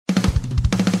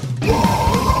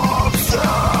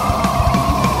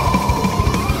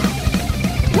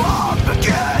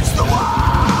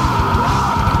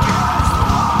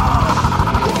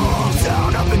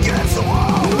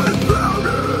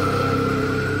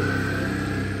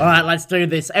Alright, let's do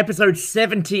this. Episode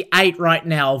 78 right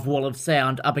now of Wall of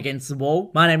Sound, Up Against the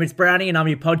Wall. My name is Brownie and I'm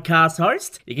your podcast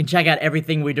host. You can check out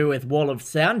everything we do with Wall of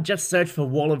Sound. Just search for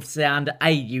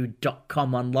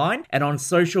wallofsoundau.com online. And on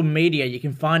social media, you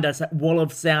can find us at Wall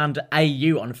of Sound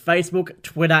AU on Facebook,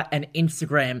 Twitter and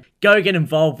Instagram. Go get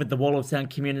involved with the Wall of Sound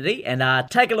community and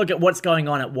take a look at what's going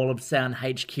on at Wall of Sound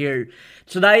HQ.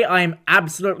 Today, I am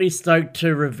absolutely stoked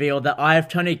to reveal that I have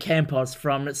Tony Campos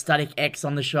from Static X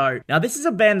on the show. Now, this is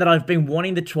a band that I've been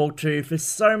wanting to talk to for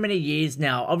so many years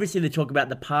now. Obviously, they talk about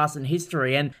the past and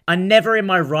history, and I never in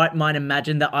my right mind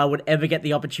imagined that I would ever get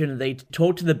the opportunity to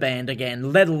talk to the band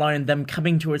again, let alone them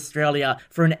coming to Australia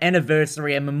for an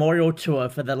anniversary and memorial tour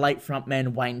for the late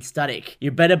frontman Wayne Static.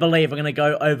 You better believe I'm going to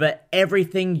go over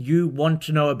everything you want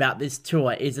to know about this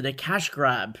tour. Is it a cash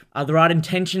grab? Are the right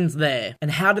intentions there?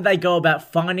 And how do they go about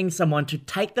finding someone to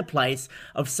take the place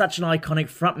of such an iconic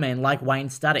frontman like Wayne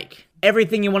Static?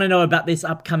 Everything you want to know about this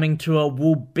upcoming tour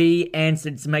will be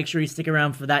answered, so make sure you stick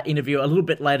around for that interview a little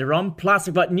bit later on. Plus,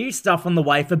 I've got new stuff on the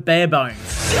way for Barebones.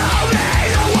 Show me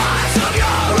the whites of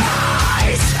your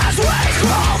eyes as we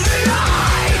crawl the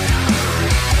night.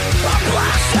 A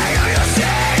blasting of your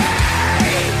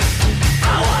city.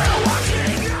 I wanna watch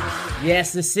it go.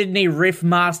 Yes, the Sydney Riff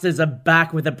Masters are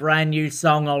back with a brand new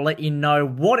song. I'll let you know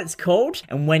what it's called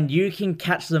and when you can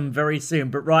catch them very soon.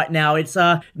 But right now, it's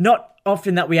not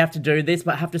often that we have to do this,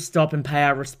 but have to stop and pay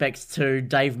our respects to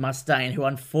Dave Mustaine, who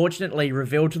unfortunately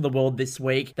revealed to the world this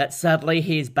week that sadly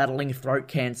he is battling throat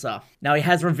cancer. Now, he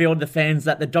has revealed to fans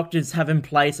that the doctors have in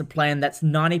place a plan that's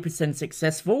 90%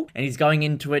 successful, and he's going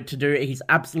into it to do his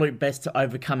absolute best to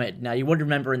overcome it. Now, you would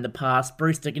remember in the past,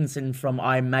 Bruce Dickinson from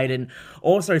Iron Maiden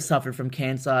also suffered from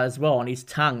cancer as well on his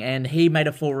tongue, and he made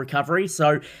a full recovery,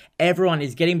 so everyone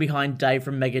is getting behind Dave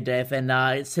from Megadeth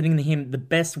and sending him the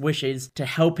best wishes to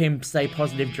help him stay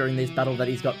positive during this battle that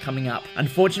he's got coming up.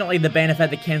 Unfortunately, the band have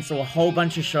had to cancel a whole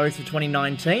bunch of shows for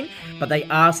 2019, but they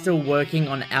are still working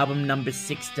on album number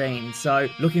 16. So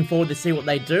looking forward to see what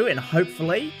they do, and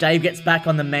hopefully Dave gets back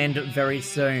on the mend very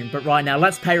soon. But right now,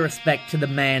 let's pay respect to the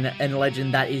man and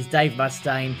legend that is Dave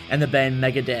Mustaine and the band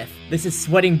Megadeth. This is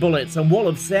Sweating Bullets on Wall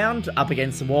of Sound, Up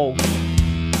Against the Wall.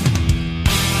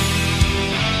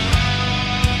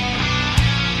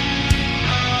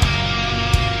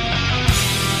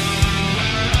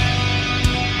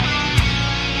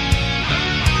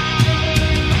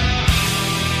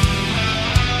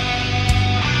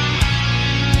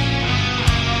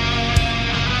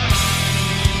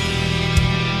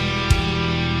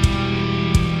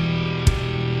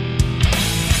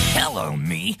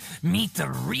 Meet the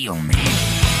real me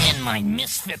in my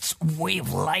misfits way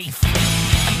of life.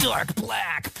 A dark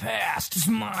black past is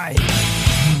my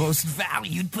most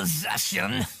valued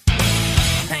possession.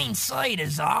 Hindsight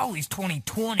is always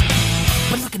 20/20,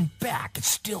 but looking back, it's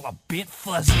still a bit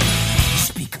fuzzy.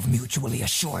 Speak of mutually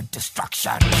assured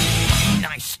destruction.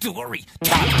 Nice story.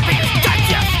 Talk about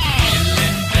gotcha.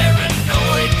 Feeling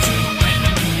paranoid to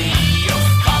enemy of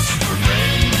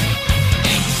fostering.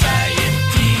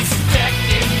 Anxiety's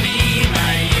attacking me.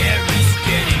 My air is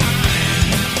getting thin.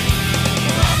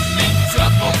 I'm in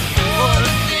trouble for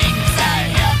things I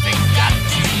haven't got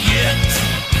to yet.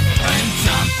 I'm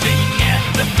jumping at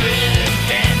the bit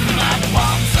and my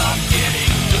palms are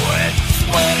getting wet.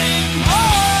 Sweating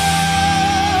bullets.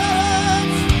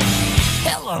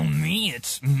 Hello, me,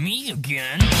 it's me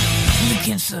again. You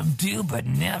can subdue but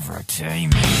never tame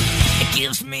me. It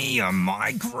gives me a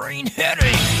migraine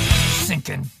headache,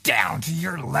 sinking down to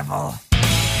your level.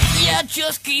 Yeah,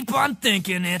 just keep on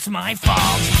thinking it's my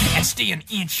fault and stay an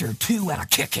inch or two out of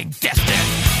kicking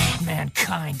distance.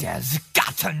 Mankind has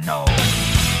got to know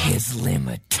his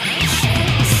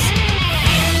limitations.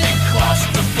 And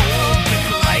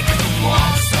claustrophobic like the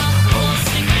walls are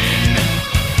closing in.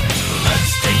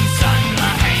 Bloodstains on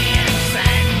my hands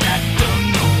and I don't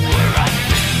know where I've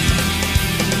been.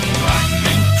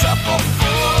 I'm in trouble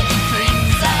for the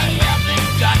things I haven't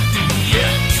got to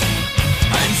yet.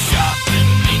 I'm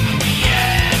sharpening the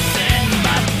ass and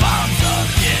my palms are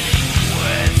getting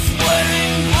wet.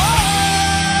 Sweating bullets.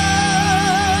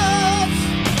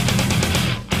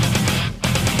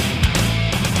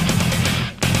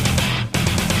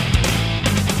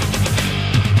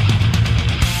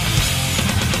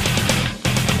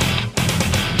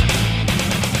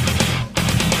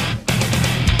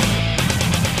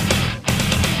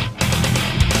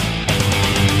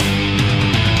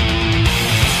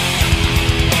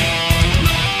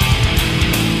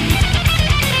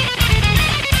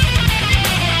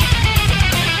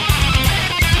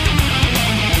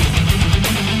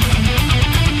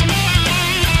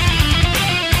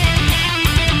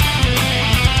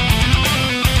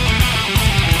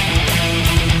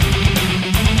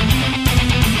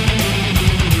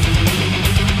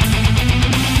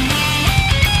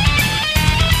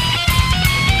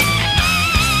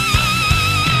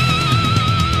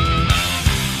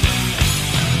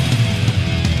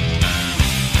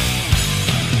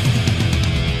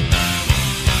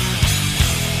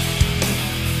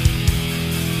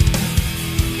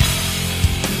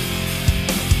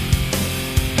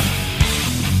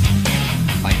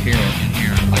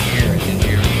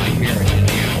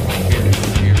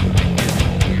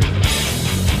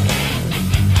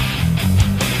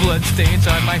 Bloodstains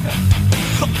on my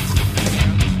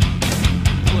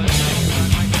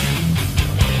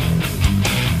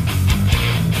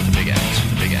Big X,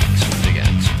 Big X, Big X,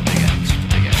 Big X,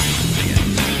 Big X, Big X,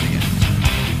 Big X.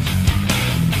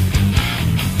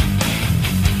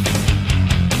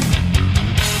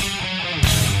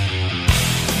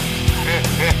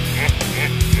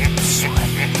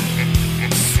 Sweating.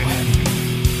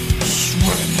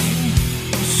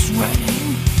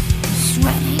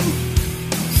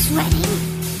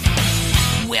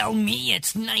 Well, me,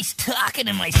 it's nice talking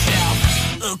to myself.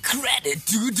 A credit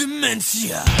to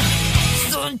dementia.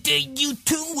 Someday you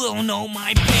too will know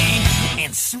my pain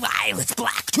and smile its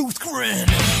black-toothed grin.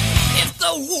 If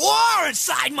the war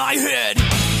inside my head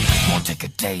won't take a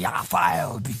day off,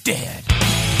 I'll be dead.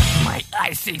 My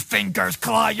icy fingers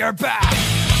claw your back.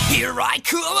 Here I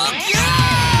come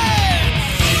again.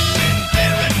 You've been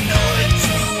paranoid,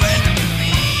 true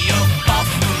enemy, a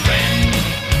false friend.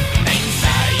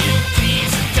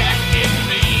 Anxiety's attacking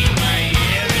me, my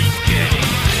hair is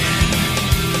getting thin.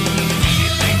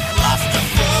 Feeling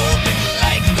claustrophobic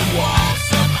like the walls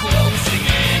are closing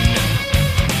in.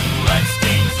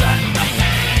 Bloodstains on my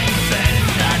hands and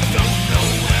I don't know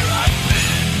where I've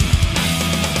been.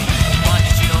 What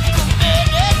you've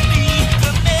committed me,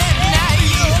 now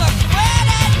you've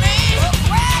acquitted me.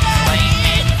 Blame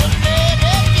it,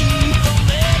 validity,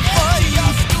 for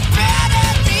your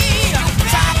stupidity. I'm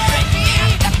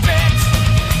sharpening the bits,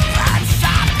 I'm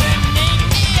sharpening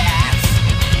the axe.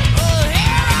 Oh,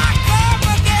 here I come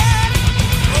again.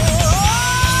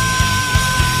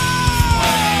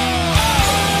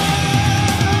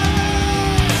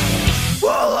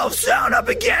 Wall of sound up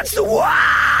against the wall.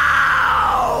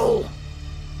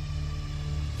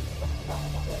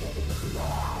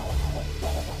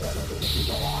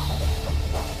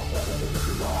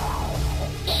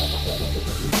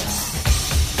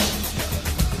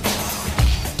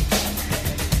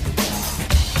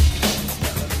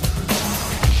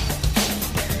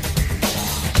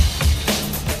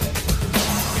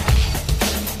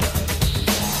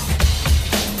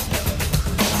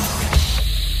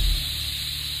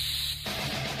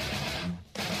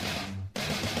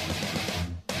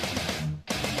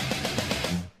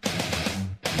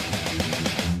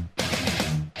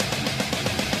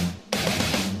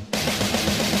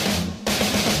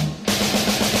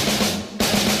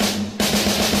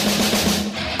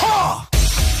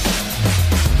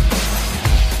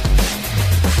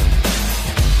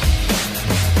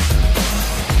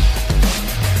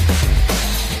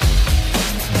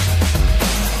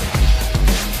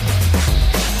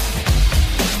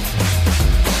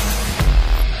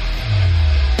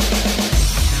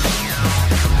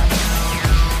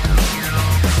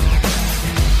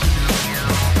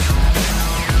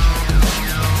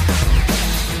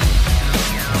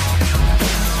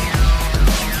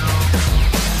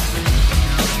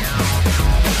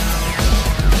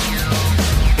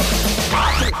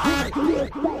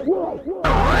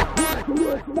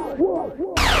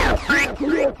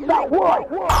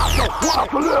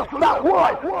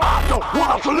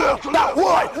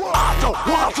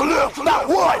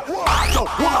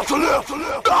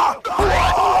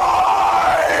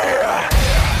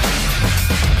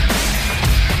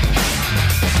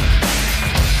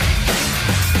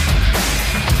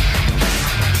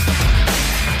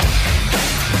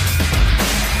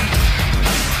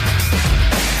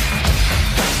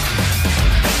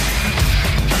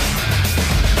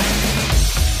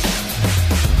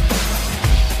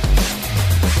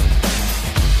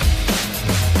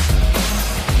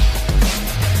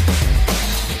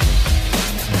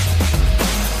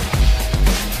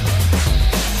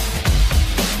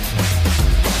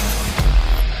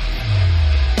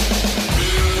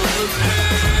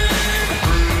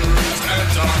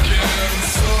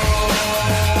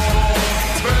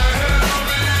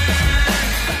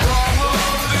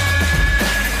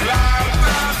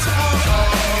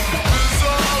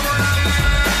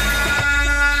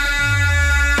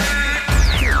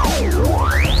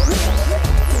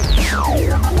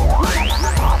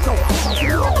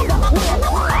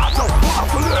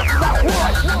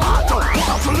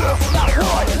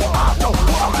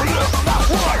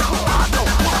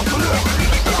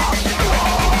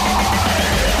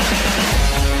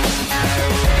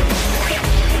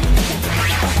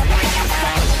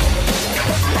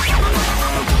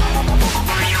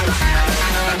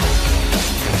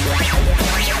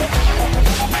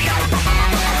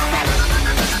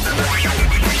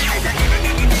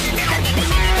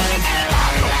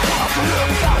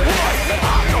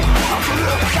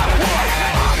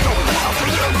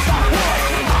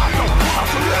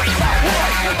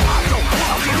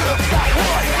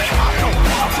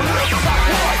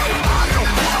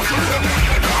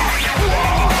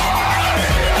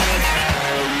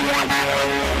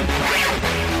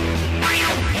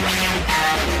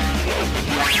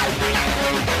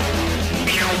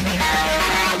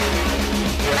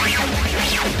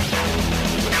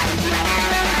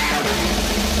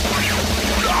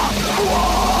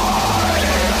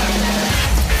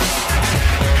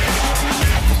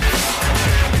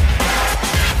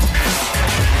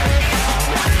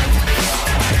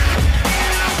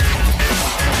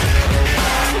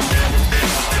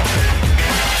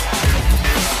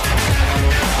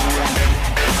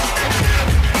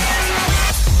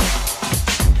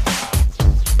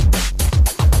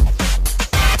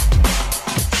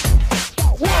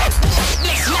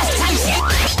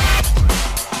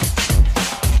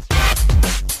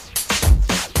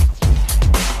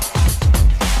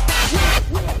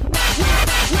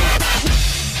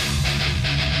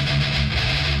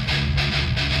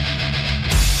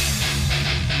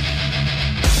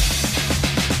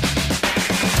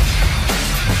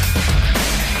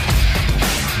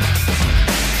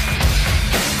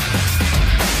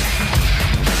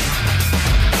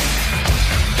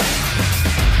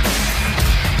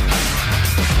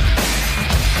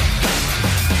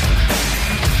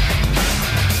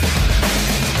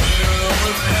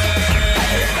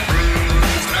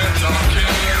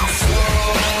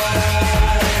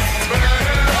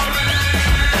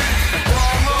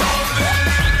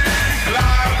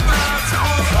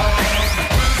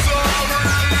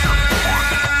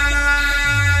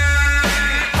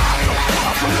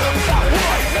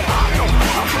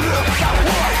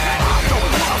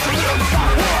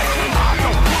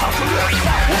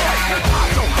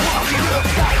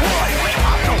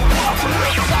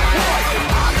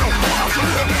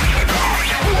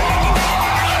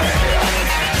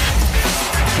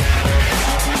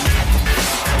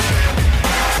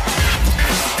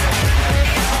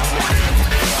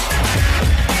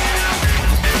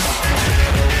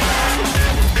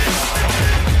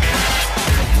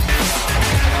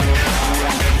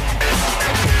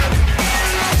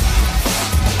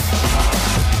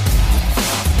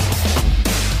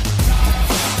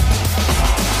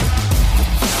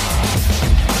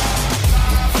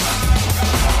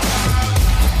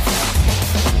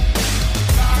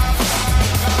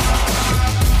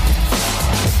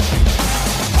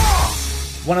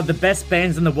 One of the best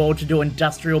bands in the world to do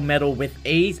industrial metal with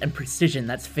ease and precision.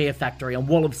 That's Fear Factory on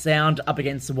Wall of Sound, Up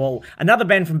Against the Wall. Another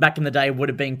band from back in the day would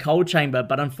have been Cold Chamber,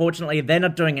 but unfortunately they're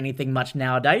not doing anything much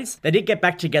nowadays. They did get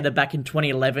back together back in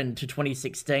 2011 to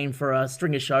 2016 for a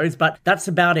string of shows, but that's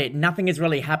about it. Nothing has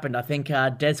really happened. I think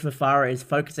Des Fafara is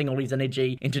focusing all his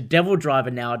energy into Devil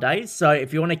Driver nowadays, so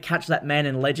if you want to catch that man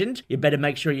in legend, you better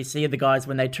make sure you see the guys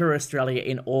when they tour Australia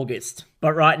in August.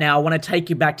 But right now, I want to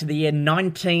take you back to the year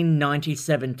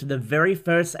 1997 to the very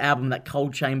first album that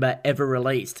Cold Chamber ever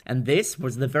released. And this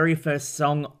was the very first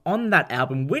song on that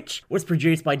album, which was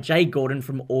produced by Jay Gordon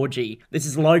from Orgy. This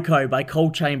is Loco by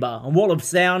Cold Chamber on Wall of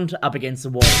Sound, Up Against the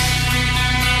Wall.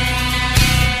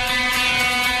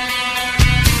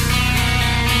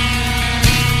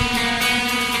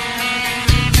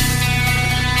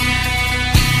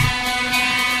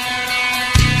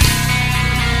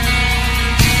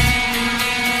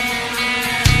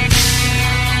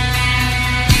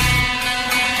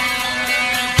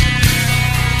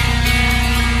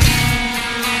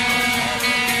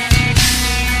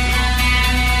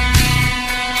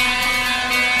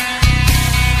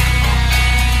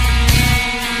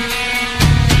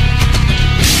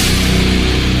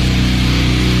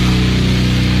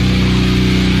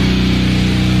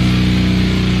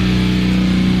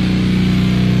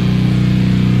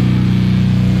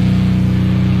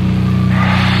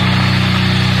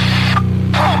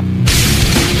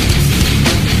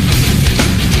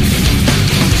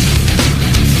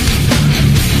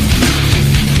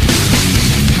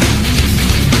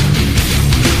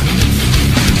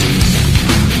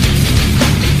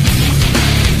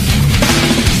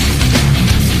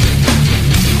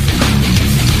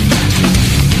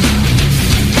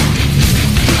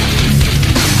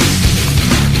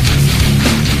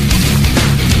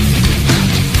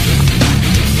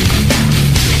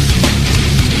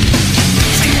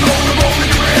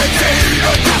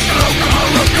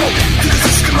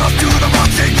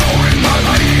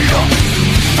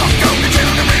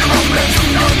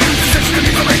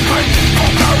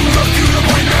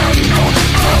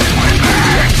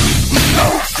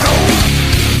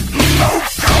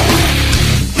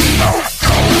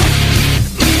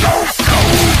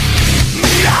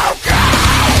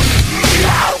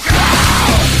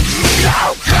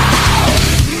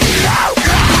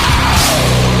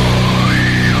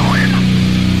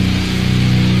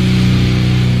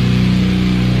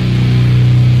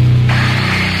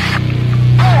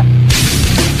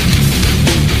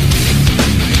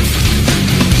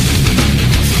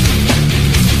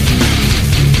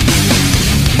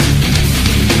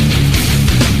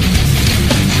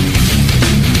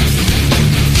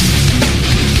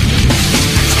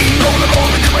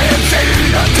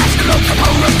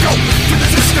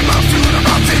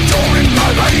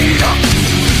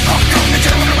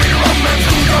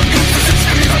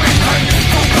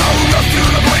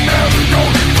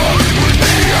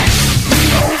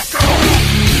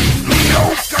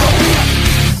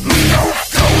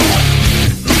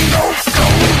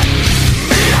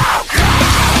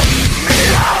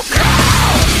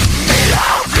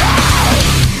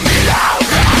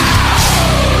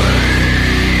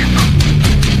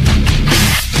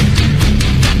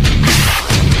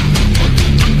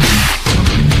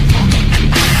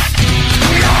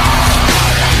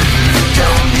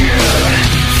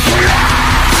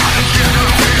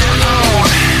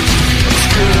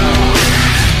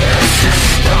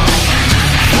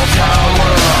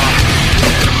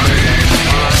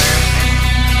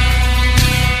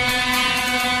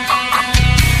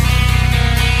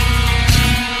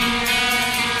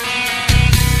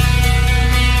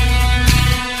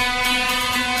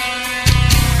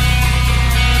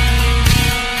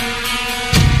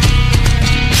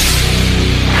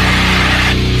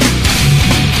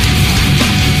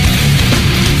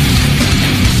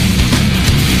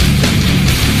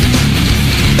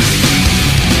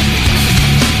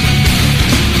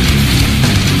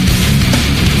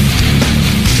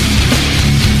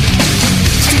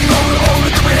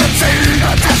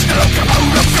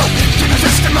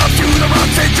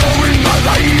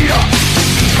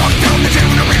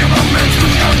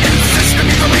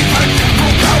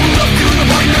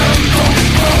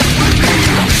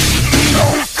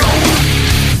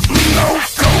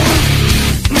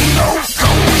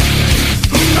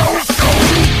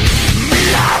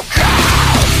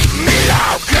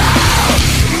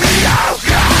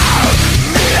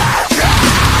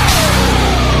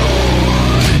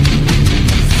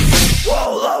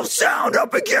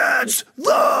 against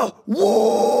the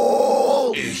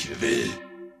wall. Ich will.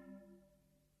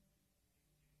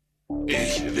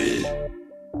 Ich will.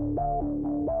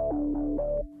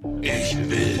 Ich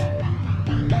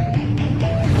will.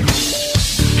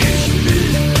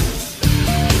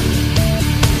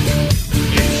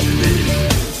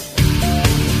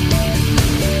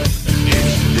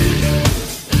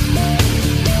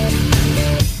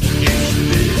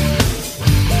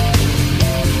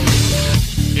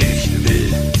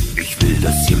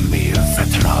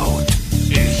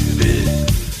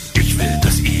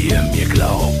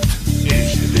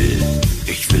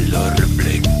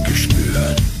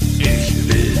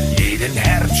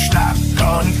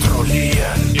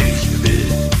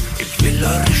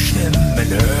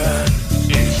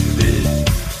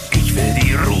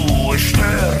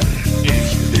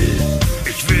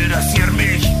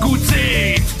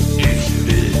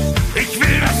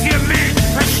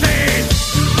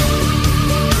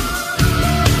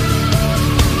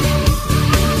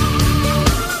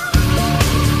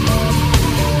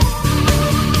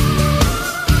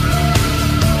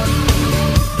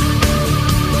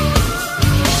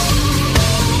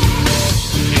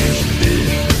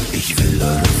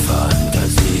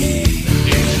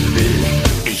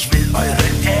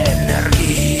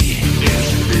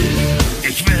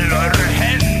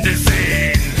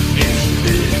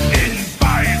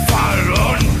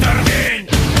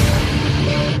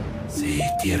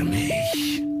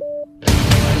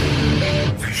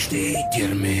 Versteht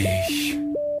ihr mich?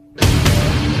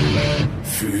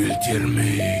 Fühlt ihr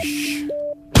mich?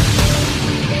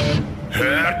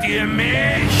 Hört ihr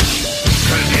mich?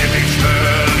 Könnt ihr mich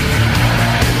hören?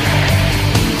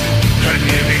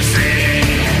 Könnt ihr mich sehen?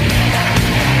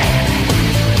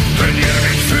 Könnt ihr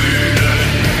mich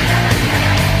fühlen?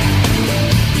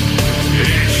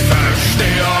 Ich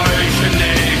verstehe euch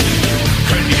nicht.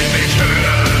 Könnt ihr mich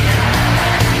hören?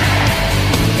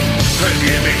 Könnt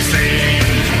ihr mich sehen?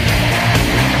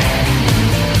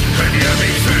 Könnt ihr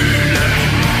mich fühlen?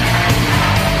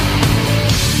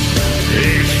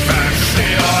 Ich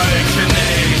verstehe euch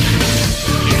nicht.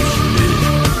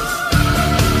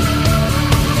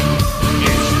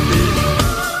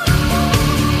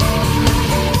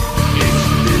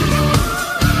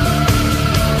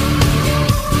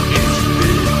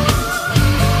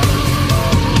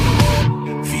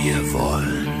 Wir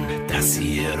wollen, dass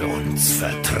ihr uns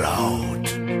vertraut.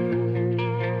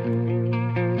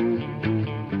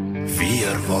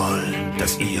 Wir wollen,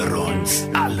 dass ihr uns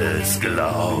alles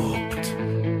glaubt.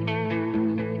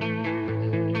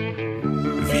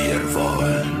 Wir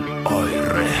wollen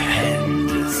eure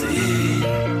Hände sehen.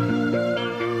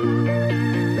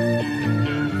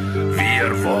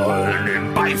 Wir wollen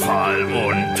im Beifall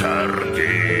untergehen.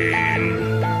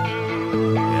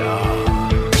 Ja.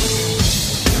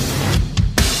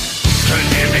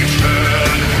 Könnt ihr mich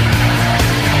hören?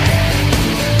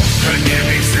 Könnt ihr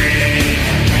mich sehen?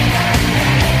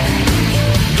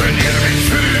 Könnt ihr mich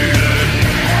fühlen?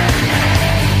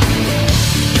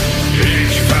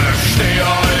 Ich verstehe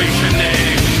euch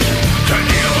nicht. Könnt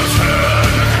ihr uns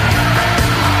hören?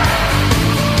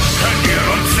 Könnt ihr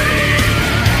uns sehen?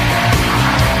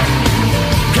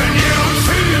 Könnt ihr uns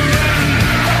fühlen?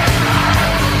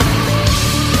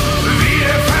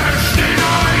 Wir verstehen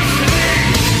euch nicht.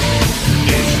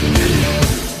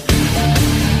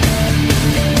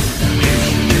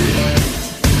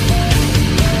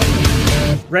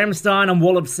 Rammstein and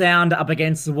Wall of Sound up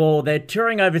against the wall. They're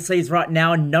touring overseas right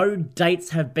now. No dates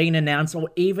have been announced or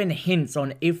even hints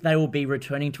on if they will be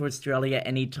returning to Australia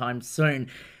anytime soon.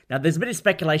 Now, there's a bit of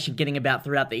speculation getting about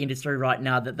throughout the industry right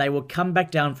now that they will come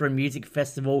back down for a music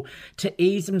festival to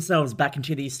ease themselves back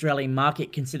into the Australian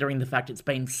market, considering the fact it's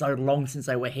been so long since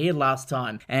they were here last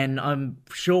time. And I'm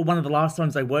sure one of the last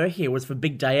times they were here was for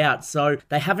Big Day Out, so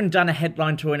they haven't done a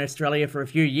headline tour in Australia for a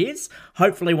few years.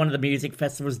 Hopefully one of the music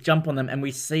festivals jump on them and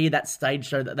we see that stage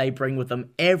show that they bring with them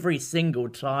every single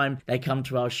time they come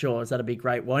to our shores. That'd be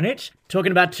great, won't it?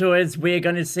 Talking about tours, we're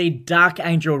going to see Dark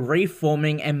Angel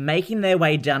reforming and making their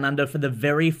way down under for the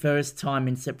very first time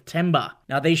in September.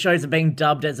 Now, these shows are being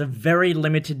dubbed as a very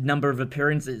limited number of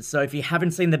appearances, so if you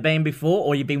haven't seen the band before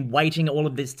or you've been waiting all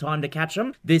of this time to catch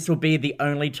them, this will be the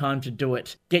only time to do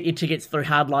it. Get your tickets through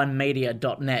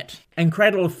hardlinemedia.net. And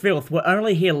Cradle of Filth were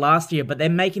only here last year, but they're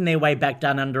making their way back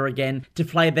down under again to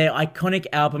play their iconic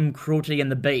album Cruelty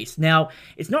and the Beast. Now,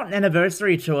 it's not an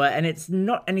anniversary tour, and it's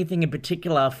not anything in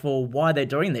particular for why they're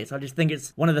doing this. I just think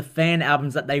it's one of the fan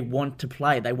albums that they want to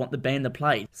play. They want the band to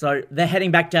play. So they're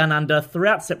heading back down under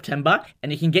throughout September,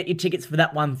 and you can get your tickets for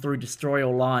that one through Destroy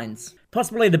All Lines.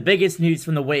 Possibly the biggest news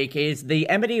from the week is the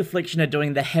Amity Affliction are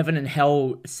doing the Heaven and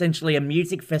Hell, essentially a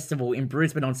music festival in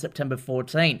Brisbane on September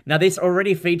 14. Now, this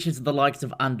already features the likes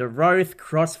of Under Oath,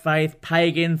 Crossfaith,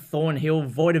 Pagan, Thornhill,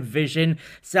 Void of Vision,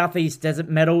 Southeast Desert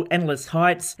Metal, Endless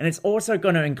Heights, and it's also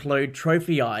going to include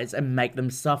Trophy Eyes and Make Them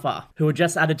Suffer, who were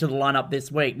just added to the lineup this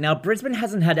week. Now, Brisbane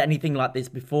hasn't had anything like this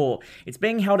before. It's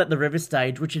being held at the River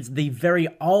Stage, which is the very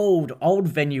old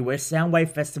venue where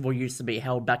Soundwave Festival used to be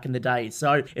held back in the day.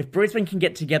 So if Brisbane can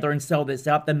get together and sell this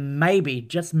out, then maybe,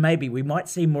 just maybe, we might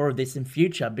see more of this in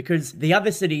future, because the other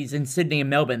cities in Sydney and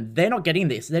Melbourne, they're not getting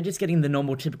this. They're just getting the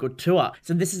normal typical tour.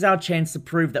 So this is our chance to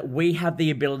prove that we have the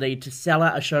ability to sell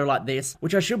out a show like this,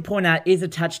 which I should point out is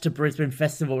attached to Brisbane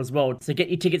Festival as well. So get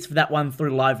your tickets for that one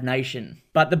through Live Nation.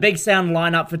 But the Big Sound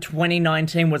lineup for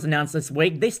 2019 was announced this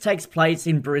week. This takes place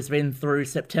in Brisbane through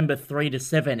September 3 to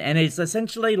 7, and it's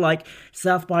essentially like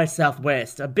South by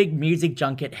Southwest, a big music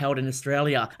junket held in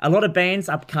Australia. A lot of bands,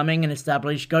 upcoming and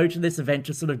established, go to this event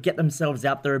to sort of get themselves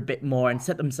out there a bit more and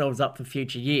set themselves up for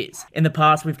future years. In the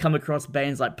past, we've come across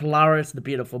bands like Polaris, The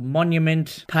Beautiful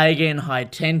Monument, Pagan, High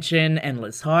Tension,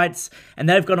 Endless Heights, and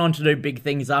they've gone on to do big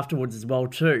things afterwards as well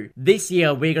too. This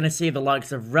year, we're going to see the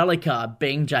likes of Relica,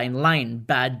 Being Jane Lane,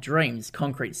 Bad Dreams,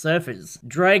 Concrete Surfers,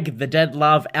 Dreg, The Dead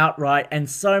Love, Outright, and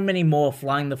so many more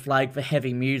flying the flag for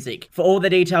heavy music. For all the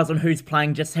details on who's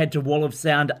playing, just head to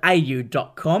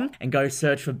wallofsoundau.com and go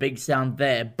search for Big Sound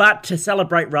there. But to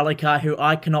celebrate Relica, who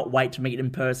I cannot wait to meet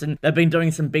in person, they've been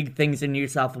doing some big things in New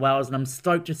South Wales and I'm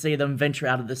stoked to see them venture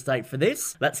out of the state for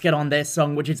this. Let's get on their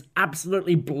song, which is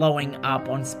absolutely blowing up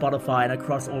on Spotify and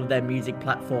across all of their music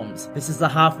platforms. This is The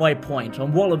Halfway Point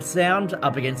on Wall of Sound,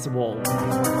 Up Against the Wall.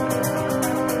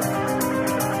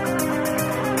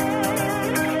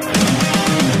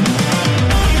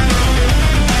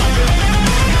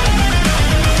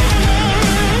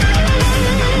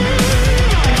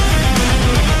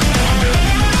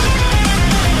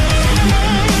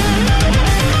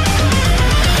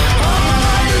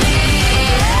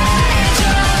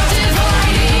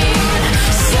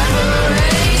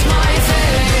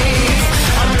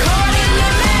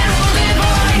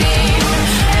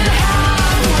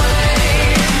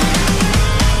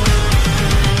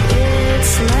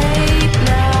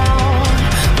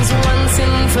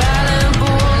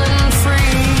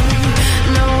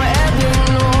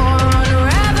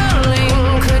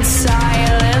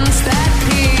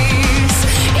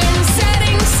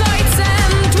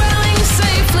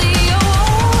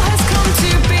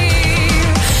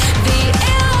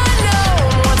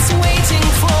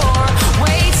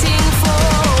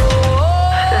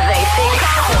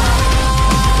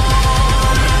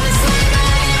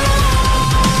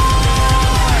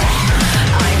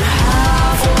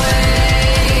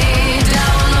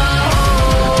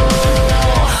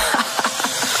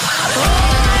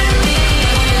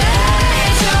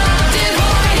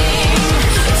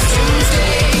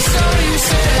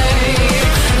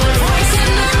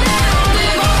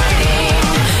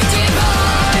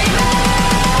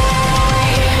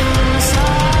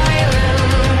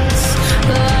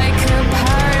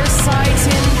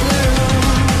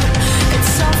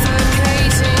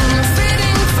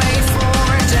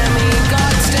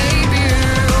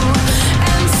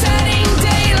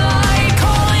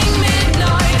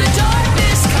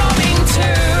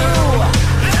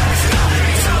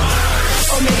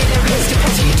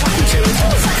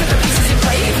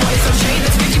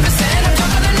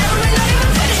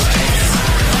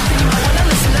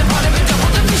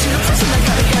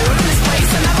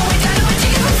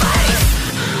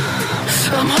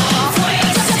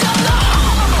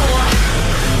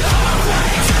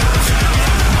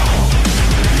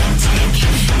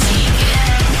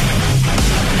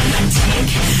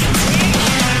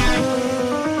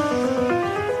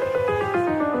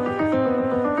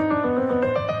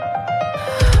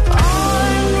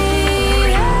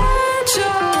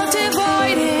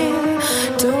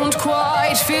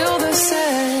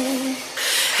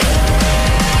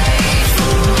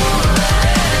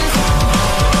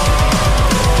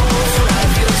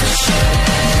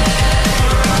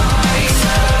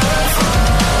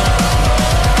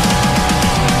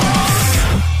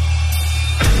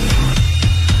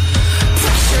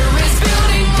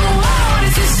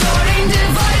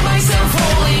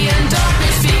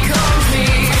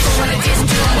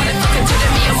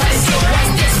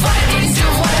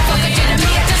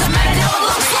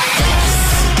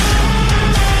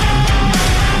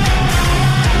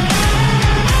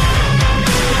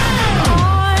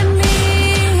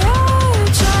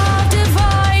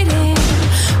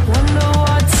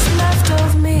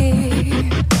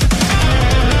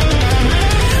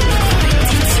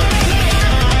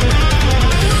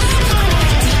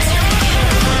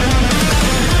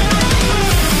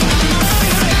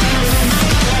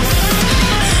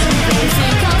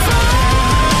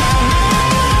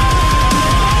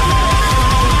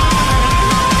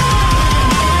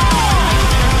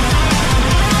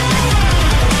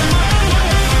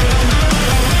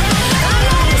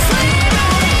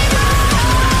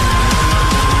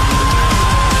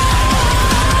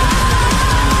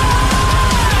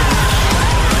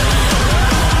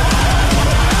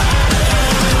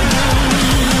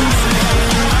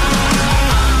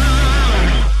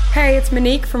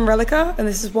 Monique from Relica, and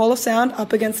this is Wall of Sound,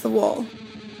 Up Against the Wall.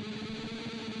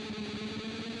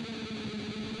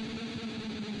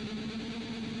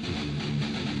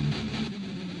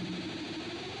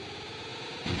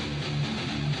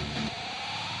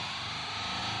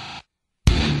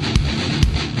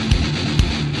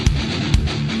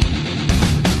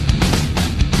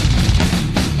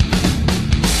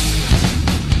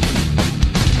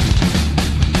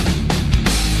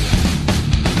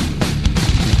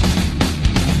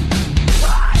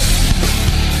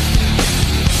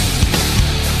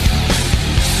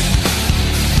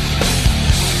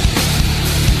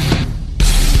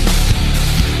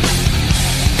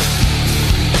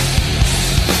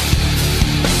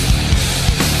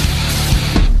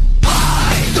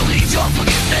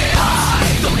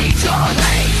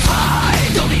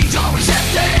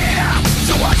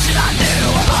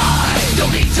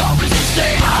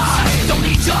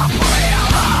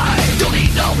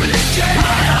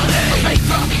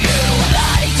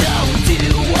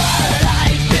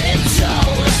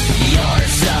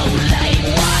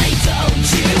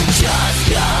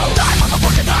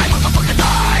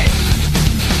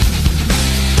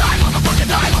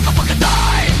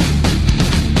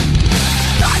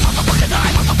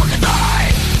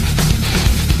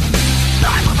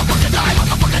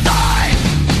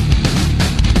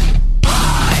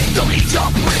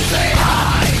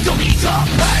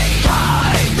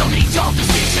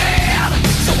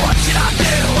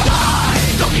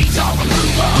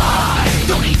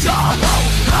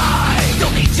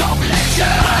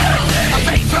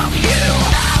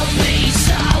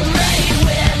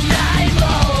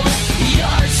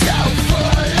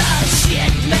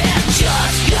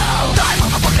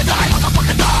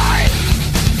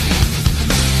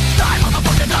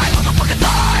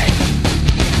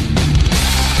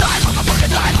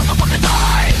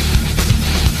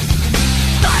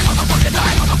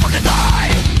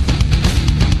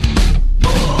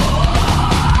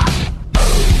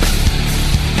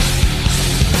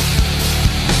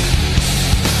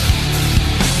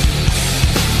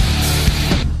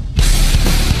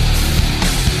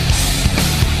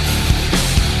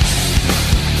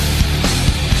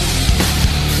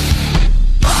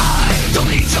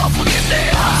 your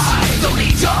forgiveness. I don't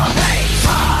need your hate.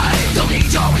 I don't need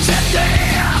your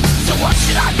resentment. So what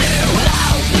should I do?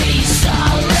 I'll be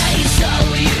sorry, so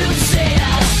you said.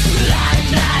 I'm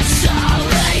not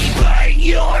sorry, but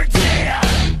you're dead.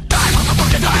 Die,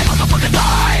 motherfucker, die, motherfucker,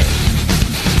 die.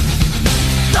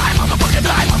 Die, motherfucker,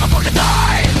 die, motherfucker,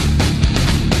 die.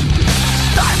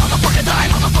 Die, motherfucker, die,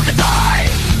 motherfucker, die.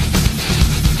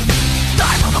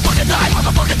 Die, motherfucker, die,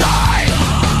 motherfucker, die.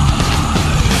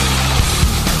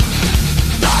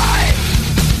 Die.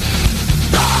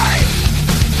 Die.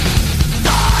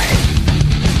 Die.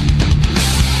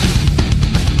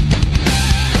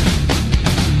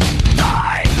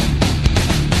 Die.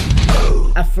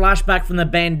 A flashback from the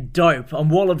band Dope on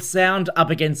Wall of Sound, Up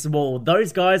Against the Wall.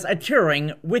 Those guys are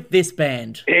touring with this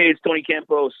band. Hey, it's Tony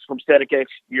Campos from Static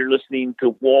X. You're listening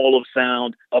to Wall of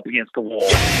Sound, Up Against the Wall.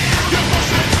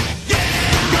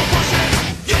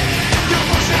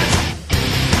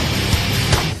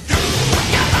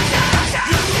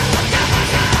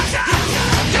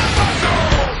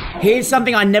 Here's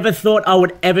something I never thought I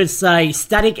would ever say.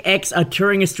 Static X are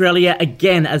touring Australia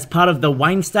again as part of the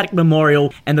Wayne Static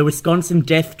Memorial and the Wisconsin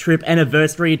Death Trip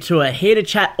Anniversary Tour. Here to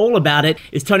chat all about it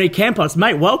is Tony Campos.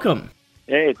 Mate, welcome.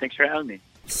 Hey, thanks for having me.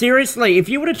 Seriously, if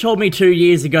you would have told me 2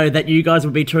 years ago that you guys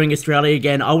would be touring Australia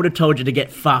again, I would have told you to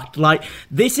get fucked. Like,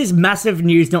 this is massive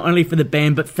news not only for the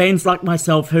band, but fans like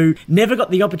myself who never got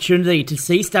the opportunity to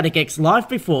see Static X live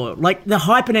before. Like, the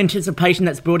hype and anticipation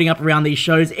that's building up around these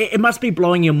shows, it must be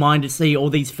blowing your mind to see all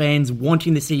these fans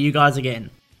wanting to see you guys again.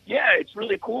 Yeah, it's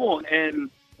really cool. And,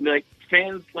 like,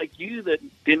 fans like you that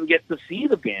didn't get to see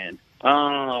the band.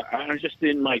 I was just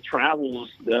in my travels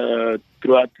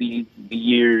throughout the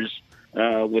years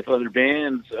with other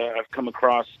bands. I've come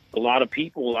across a lot of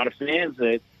people, a lot of fans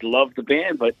that love the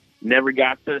band, but never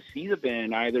got to see the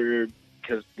band, either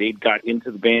because they got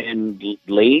into the band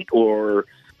late or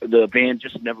the band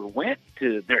just never went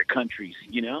to their countries,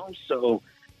 you know? So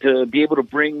to be able to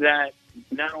bring that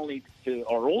not only to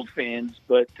our old fans,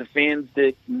 but to fans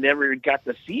that never got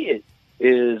to see it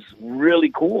is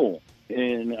really cool.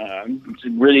 And I'm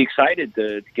really excited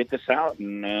to get this out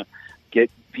and get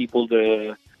people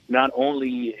to not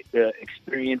only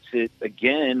experience it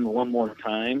again one more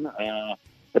time,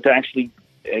 but to actually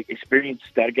experience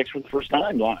Static X for the first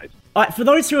time live. For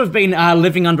those who have been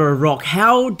living under a rock,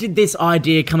 how did this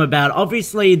idea come about?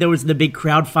 Obviously, there was the big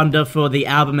crowdfunder for the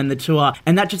album and the tour,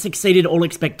 and that just exceeded all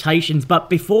expectations. But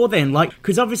before then, like,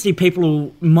 because obviously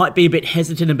people might be a bit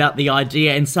hesitant about the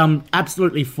idea, and some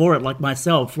absolutely for it, like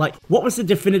myself. Like, what was the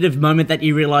definitive moment that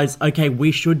you realized, okay,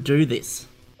 we should do this?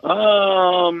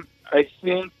 I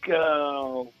think,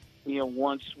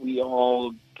 once we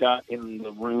all got in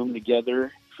the room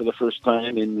together for the first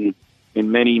time in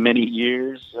many, many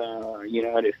years,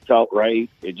 and it felt right.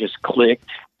 It just clicked.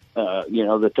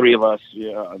 The three of us,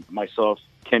 myself,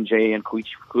 Ken J, and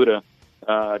Koichi Fukuda,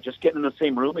 just getting in the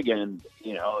same room again,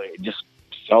 it just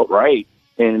felt right.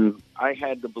 And I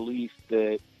had the belief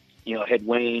that, had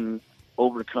Wayne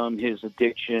overcome his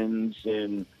addictions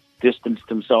and distanced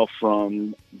himself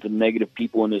from the negative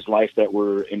people in his life that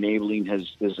were enabling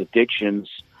his addictions,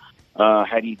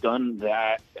 had he done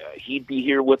that, he'd be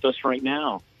here with us right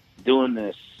now, doing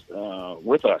this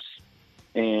with us.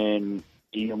 And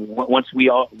once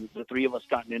the three of us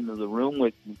gotten into the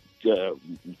room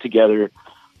together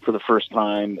for the first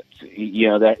time,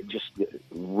 that just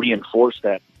reinforced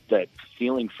that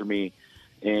feeling for me.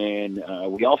 And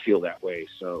we all feel that way,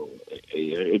 so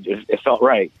it felt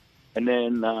right. And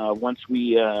then once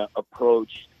we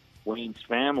approached Wayne's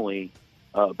family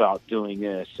about doing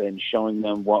this and showing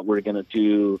them what we're going to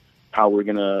do, how we're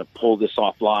going to pull this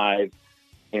off live,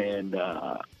 and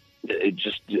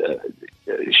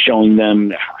showing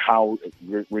them how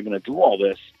we're going to do all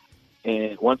this.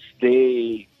 And once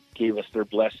they gave us their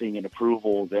blessing and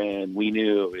approval, then we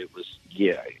knew it was,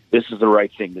 this is the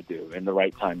right thing to do and the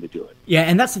right time to do it. Yeah,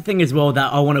 and that's the thing as well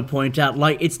that I want to point out.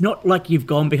 Like, it's not like you've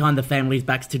gone behind the family's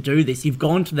backs to do this. You've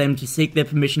gone to them to seek their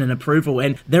permission and approval,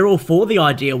 and they're all for the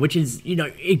idea, which is,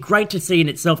 great to see in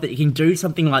itself that you can do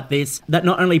something like this that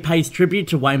not only pays tribute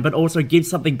to Wayne, but also gives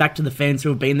something back to the fans who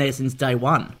have been there since day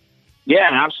one. Yeah,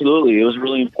 absolutely. It was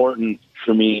really important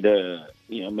for me to,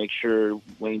 make sure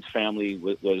Wayne's family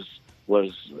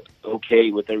was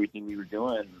okay with everything we were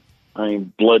doing. I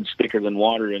mean, blood's thicker than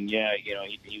water, and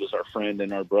he was our friend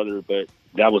and our brother, but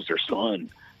that was their son,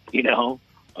 that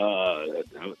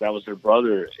was their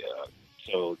brother.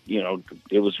 So,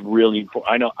 it was really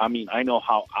important. I know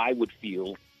how I would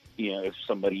feel, if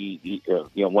somebody,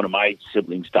 one of my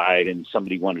siblings died and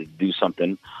somebody wanted to do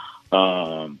something.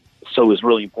 So it was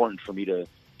really important for me to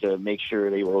to make sure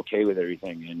they were okay with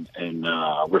everything. And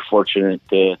we're fortunate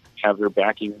to have their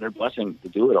backing and their blessing to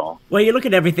do it all. Well, you look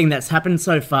at everything that's happened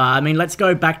so far. I mean, let's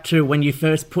go back to when you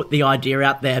first put the idea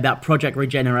out there about Project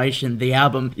Regeneration, the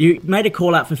album. You made a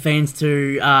call out for fans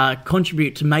to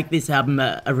contribute to make this album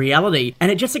a reality,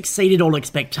 and it just exceeded all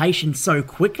expectations so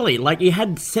quickly. Like, you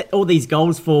had set all these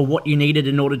goals for what you needed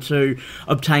in order to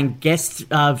obtain guest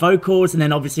vocals and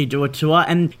then obviously do a tour.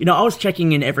 And, you know, I was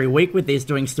checking in every week with this,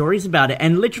 doing stories about it,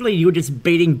 and literally you were just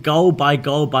beating goal by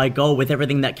goal by goal with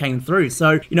everything that came through.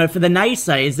 So, you know, for the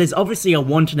naysayers, there's obviously a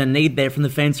want and a need there from the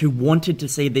fans who wanted to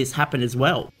see this happen as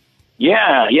well.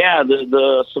 Yeah,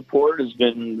 the support has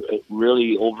been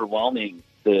really overwhelming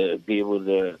to be able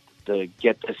to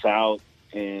get this out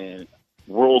and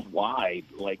worldwide,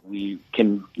 like we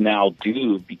can now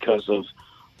do because of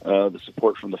the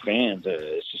support from the fans.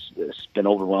 It's been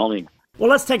overwhelming. Well,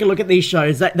 let's take a look at these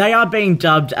shows. They are being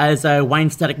dubbed as a Wayne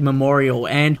Static Memorial,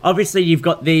 and obviously you've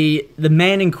got the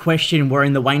man in question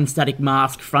wearing the Wayne Static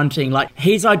mask fronting. Like,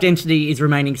 his identity is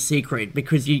remaining secret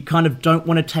because you kind of don't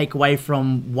want to take away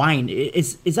from Wayne.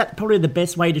 Is that probably the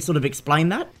best way to sort of explain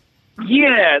that?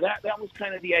 Yeah, that was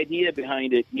kind of the idea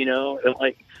behind it, you know?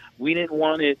 Like, we didn't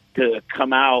want it to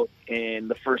come out and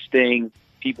the first thing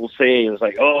people say is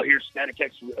like, oh, here's Static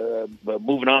X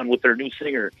moving on with their new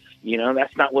singer. You know,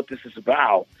 that's not what this is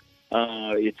about.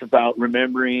 It's about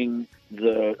remembering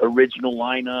the original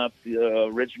lineup, the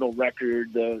original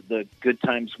record, the good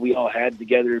times we all had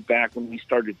together back when we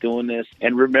started doing this,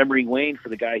 and remembering Wayne for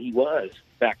the guy he was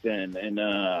back then, and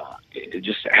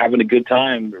just having a good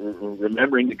time,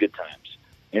 remembering the good times.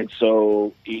 And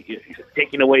so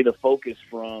taking away the focus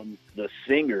from the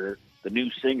singer, the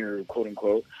new singer, quote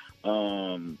unquote,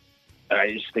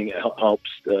 I just think it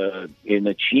helps in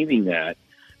achieving that.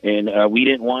 And we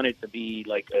didn't want it to be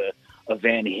like a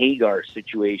Van Hagar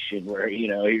situation where, you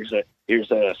know,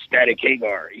 here's a Static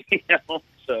Hagar, you know.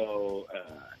 So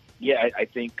I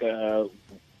think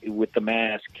with the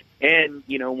mask, and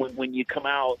you know, when you come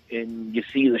out and you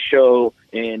see the show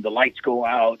and the lights go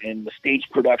out and the stage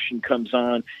production comes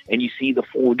on and you see the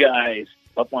four guys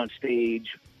up on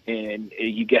stage and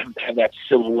you have that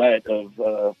silhouette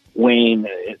of Wayne,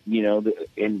 you know,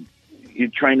 and you're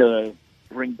trying to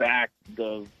bring back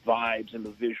the vibes and the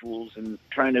visuals and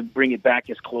trying to bring it back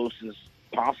as close as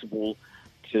possible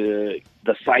to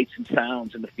the sights and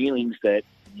sounds and the feelings that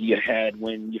you had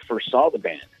when you first saw the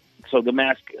band. So the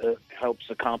mask helps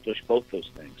accomplish both those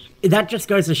things. That just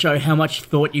goes to show how much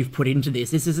thought you've put into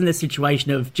this. This isn't a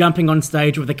situation of jumping on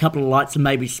stage with a couple of lights and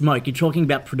maybe smoke. You're talking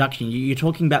about production. You're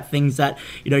talking about things that,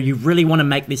 you know, you really want to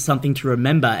make this something to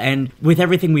remember. And with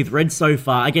everything we've read so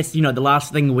far, I guess, you know, the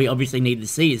last thing we obviously need to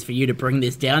see is for you to bring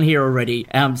this down here already,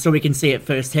 so we can see it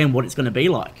firsthand what it's going to be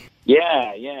like.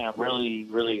 Yeah, I'm really,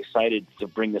 really excited to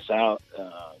bring this out.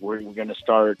 We're going to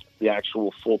start the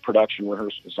actual full production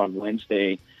rehearsals on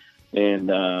Wednesday. And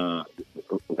we're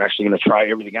actually going to try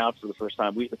everything out for the first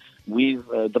time. We've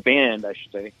the band, I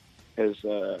should say, has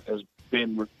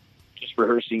been just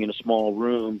rehearsing in a small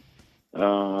room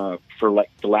for like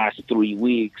the last 3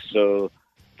 weeks. So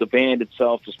the band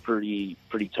itself is pretty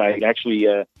tight.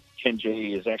 Actually, Ken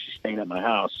J is actually staying at my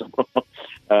house,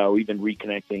 so we've been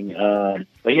reconnecting.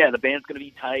 But yeah, the band's going to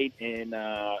be tight, and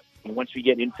once we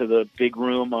get into the big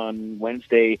room on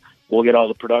Wednesday, we'll get all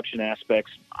the production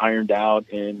aspects ironed out.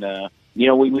 And, you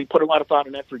know, we put a lot of thought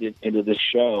and effort into this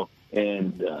show.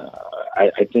 And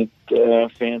I think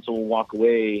fans will walk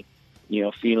away, you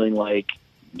know, feeling like,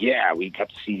 yeah, we got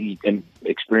to see and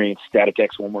experience Static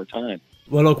X one more time.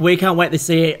 Well, look, we can't wait to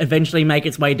see it eventually make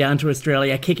its way down to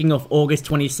Australia, kicking off August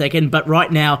 22nd. But right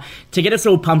now, to get us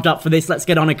all pumped up for this, let's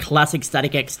get on a classic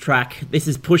Static X track. This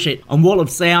is Push It on Wall of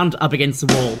Sound, Up Against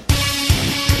the Wall.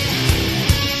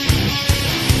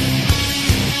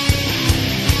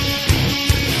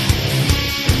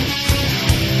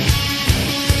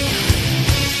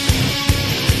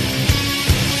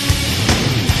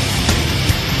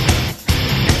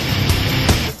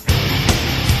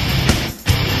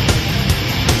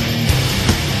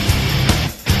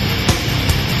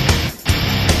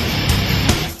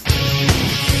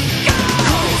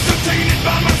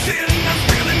 By my sin, I'm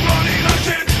feeling bloody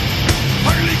legend.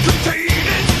 Hardly could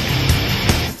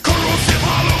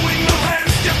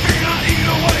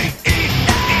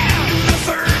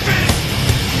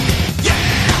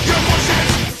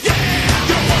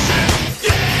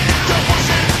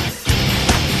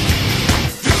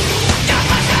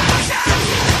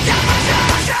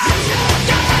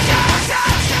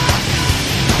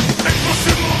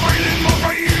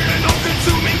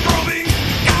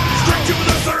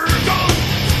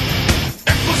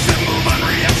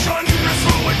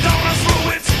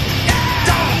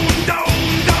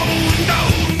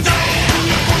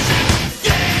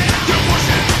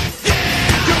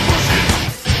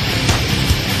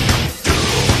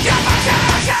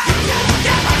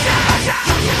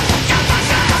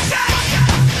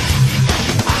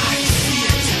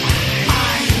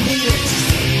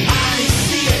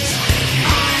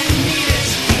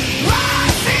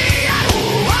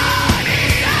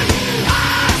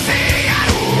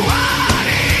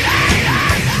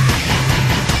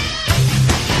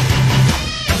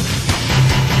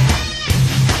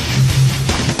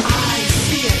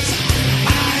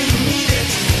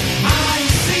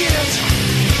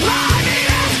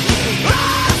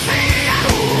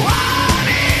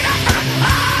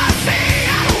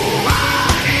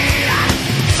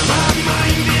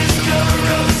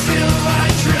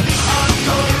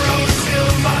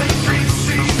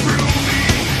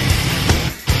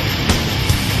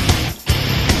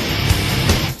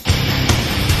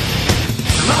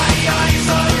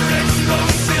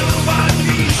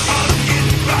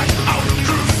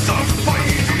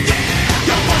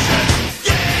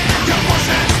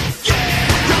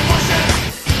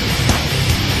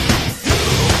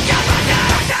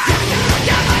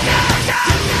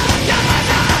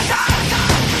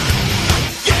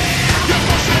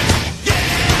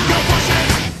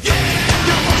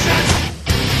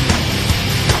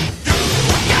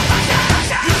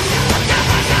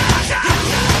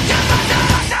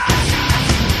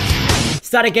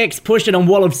Static X pushed it on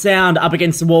Wall of Sound up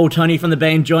against the wall. Tony from the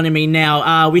band joining me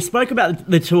now. We spoke about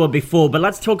the tour before, but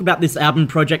let's talk about this album,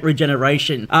 Project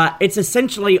Regeneration. It's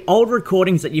essentially old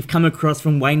recordings that you've come across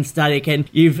from Wayne Static, and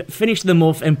you've finished them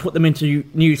off and put them into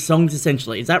new songs,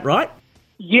 essentially. Is that right?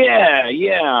 Yeah.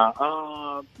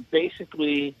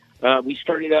 Basically, we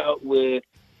started out with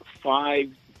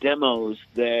 5 demos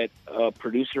that a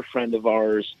producer friend of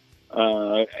ours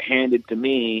handed to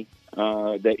me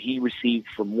that he received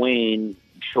from Wayne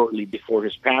shortly before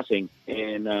his passing,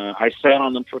 and I sat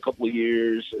on them for a couple of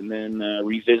years, and then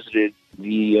revisited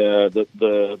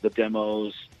the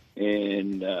demos,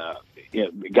 and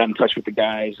got in touch with the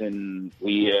guys, and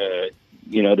we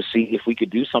to see if we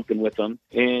could do something with them,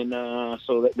 and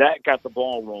so that got the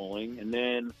ball rolling, and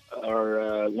then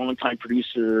our longtime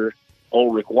producer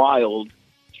Ulrich Wild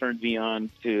turned me on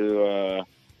to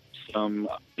some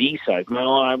B-sides.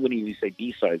 No, I wouldn't even say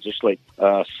B-sides, just like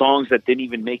songs that didn't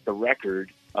even make the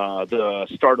record, the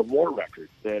Start of War record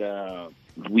that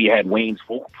we had Wayne's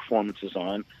vocal performances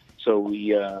on. So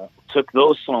we took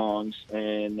those songs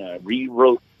and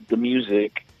rewrote the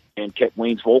music and kept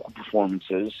Wayne's vocal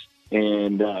performances.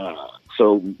 And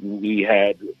so we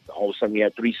had, all of a sudden we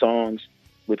had 3 songs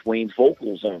with Wayne's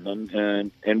vocals on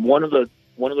them. And one of the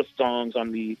songs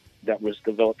that was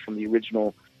developed from the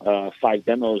original 5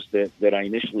 demos that I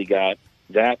initially got,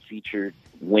 that featured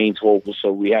Wayne's vocals.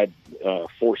 So we had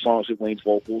 4 songs with Wayne's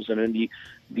vocals, and then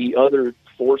the other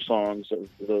 4 songs of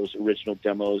those original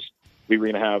demos, we were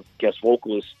going to have guest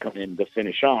vocalists come in to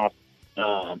finish off.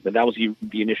 But that was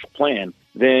the initial plan.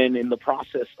 Then in the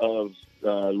process of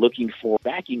looking for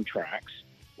backing tracks,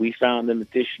 we found an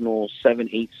additional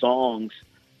 7-8 songs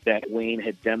that Wayne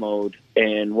had demoed.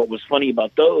 And what was funny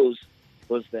about those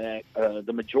was that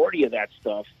the majority of that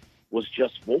stuff was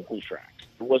just vocal tracks.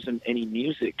 There wasn't any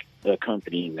music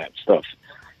accompanying that stuff.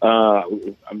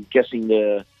 I'm guessing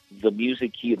the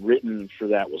music he had written for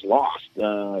that was lost.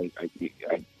 I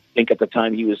think at the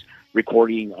time he was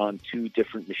recording on 2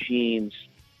 different machines,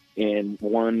 and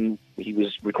one he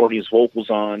was recording his vocals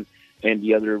on, and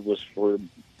the other was for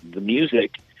the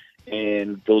music,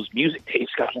 and those music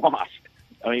tapes got lost.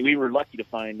 I mean, we were lucky to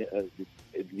find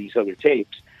these other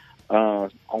tapes. All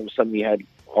of a sudden we had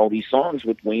all these songs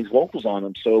with Wayne's vocals on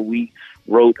them. So we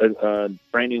wrote a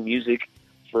brand new music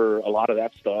for a lot of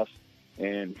that stuff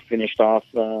and finished off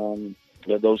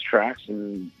those tracks.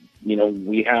 And,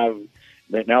 we have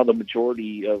now the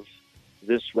majority of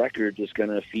this record is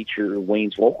going to feature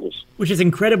Wayne's vocals. Which is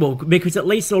incredible, because at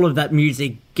least all of that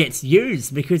music gets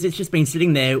used, because it's just been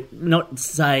sitting there, not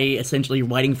say essentially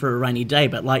waiting for a rainy day,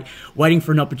 but like waiting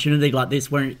for an opportunity like this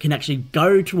where it can actually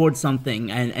go towards something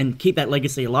and keep that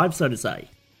legacy alive, so to say.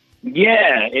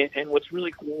 Yeah, and what's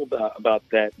really cool about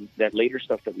that later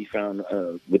stuff that we found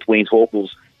with Wayne's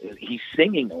vocals is he's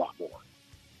singing a lot more.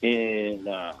 And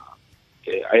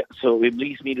so it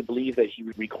leads me to believe that he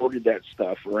recorded that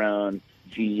stuff around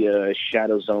the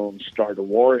Shadow Zone Start of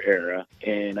War era,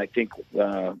 and I think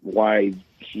why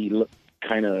he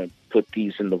kind of put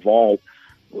these in the vault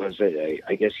was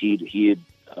I guess he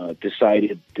had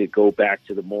decided to go back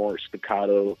to the more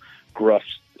staccato, gruff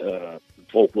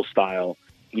vocal style,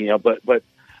 But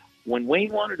when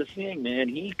Wayne wanted to sing, man,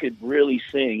 he could really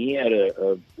sing. He had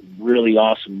a really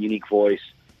awesome, unique voice,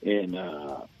 and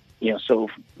so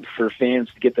for fans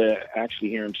to get to actually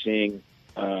hear him sing,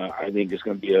 I think it's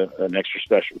going to be an extra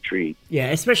special treat. Yeah,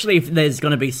 especially if there's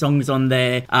going to be songs on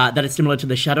there that are similar to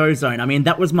the Shadow Zone. I mean,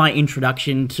 that was my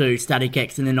introduction to Static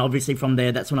X, and then obviously from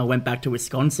there, that's when I went back to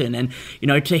Wisconsin. And,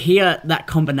 to hear that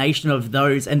combination of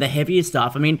those and the heavier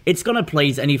stuff, I mean, it's going to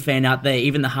please any fan out there,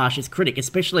 even the harshest critic,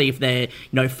 especially if they're,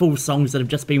 full songs that have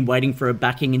just been waiting for a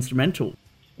backing instrumental.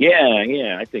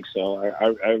 Yeah, I think so.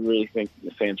 I really think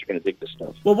the fans are going to dig this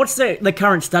stuff. Well, what's the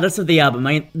current status of the album?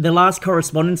 I mean, the last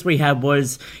correspondence we had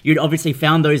was you'd obviously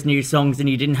found those new songs and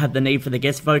you didn't have the need for the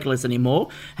guest vocalist anymore.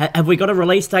 Have we got a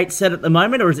release date set at the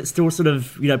moment, or is it still sort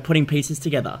of, putting pieces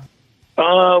together?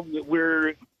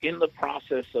 We're in the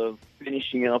process of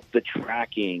finishing up the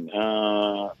tracking.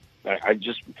 I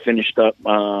just finished up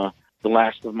the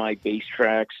last of my bass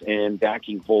tracks and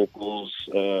backing vocals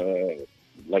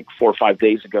like 4 or 5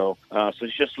 days ago. So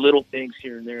it's just little things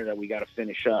here and there that we got to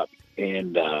finish up.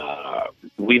 And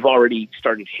we've already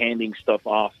started handing stuff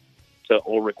off to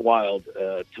Ulrich Wild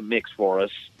to mix for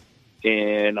us.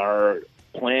 And our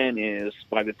plan is,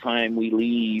 by the time we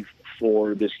leave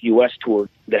for this U.S. tour,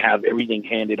 to have everything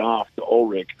handed off to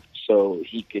Ulrich so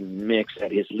he can mix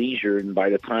at his leisure. And by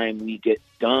the time we get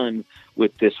done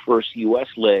with this first U.S.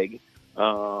 leg,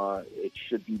 it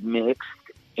should be mixed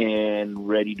and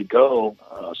ready to go.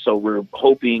 So we're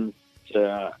hoping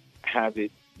to have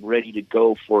it ready to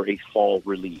go for a fall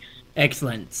release.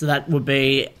 Excellent. So that would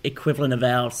be equivalent of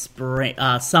our spring,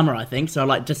 summer, I think. So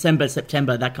like December,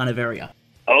 September, that kind of area.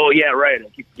 Oh, yeah, right. I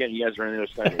keep forgetting you guys are on the other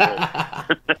side.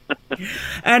 Right?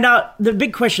 And the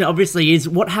big question, obviously, is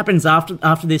what happens after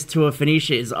this tour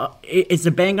finishes? Is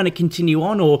the band going to continue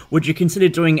on, or would you consider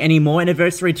doing any more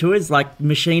anniversary tours like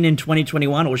Machine in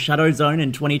 2021 or Shadow Zone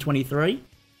in 2023?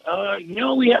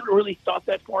 We haven't really thought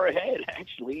that far ahead,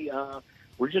 actually.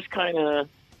 We're just kind of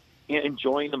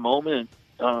enjoying the moment,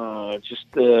 just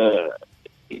in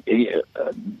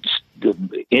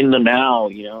the now,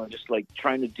 just like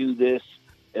trying to do this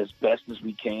as best as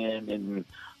we can and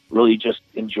really just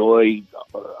enjoy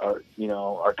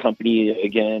our company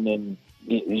again, and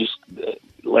just to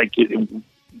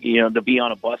be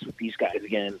on a bus with these guys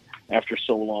again after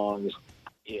so long.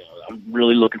 I'm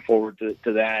really looking forward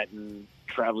to that, and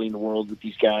traveling the world with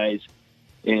these guys.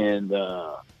 And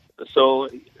so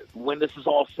when this is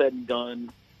all said and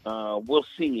done, we'll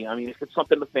see. I mean, if it's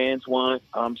something the fans want,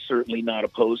 I'm certainly not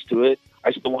opposed to it.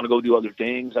 I still want to go do other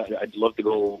things. I'd love to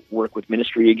go work with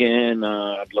Ministry again.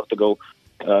 I'd love to go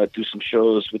do some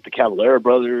shows with the Cavalera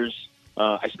Brothers.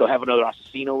 I still have another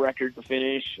Assassino record to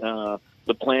finish.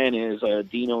 The plan is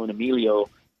Dino and Emilio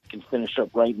can finish up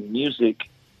writing music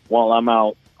while I'm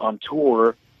out on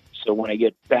tour. So when I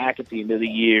get back at the end of the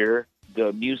year,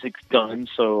 the music's done.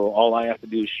 So all I have to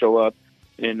do is show up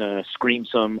and scream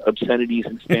some obscenities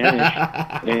in Spanish,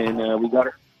 and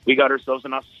we got ourselves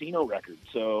an Assassino record.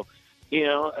 So,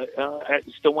 I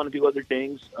still want to do other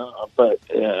things, but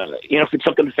if it's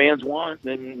something the fans want,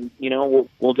 then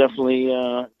we'll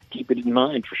definitely keep it in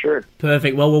mind for sure.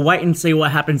 Perfect. Well, we'll wait and see what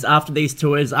happens after these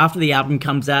tours, after the album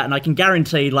comes out, and I can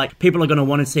guarantee people are going to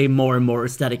want to see more and more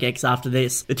of Static X after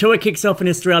this. The tour kicks off in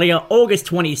Australia August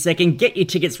 22nd. Get your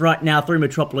tickets right now through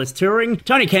Metropolis Touring.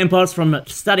 Tony Campos from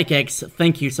Static X,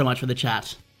 thank you so much for the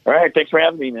chat. All right, thanks for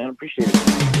having me, man. Appreciate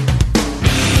it.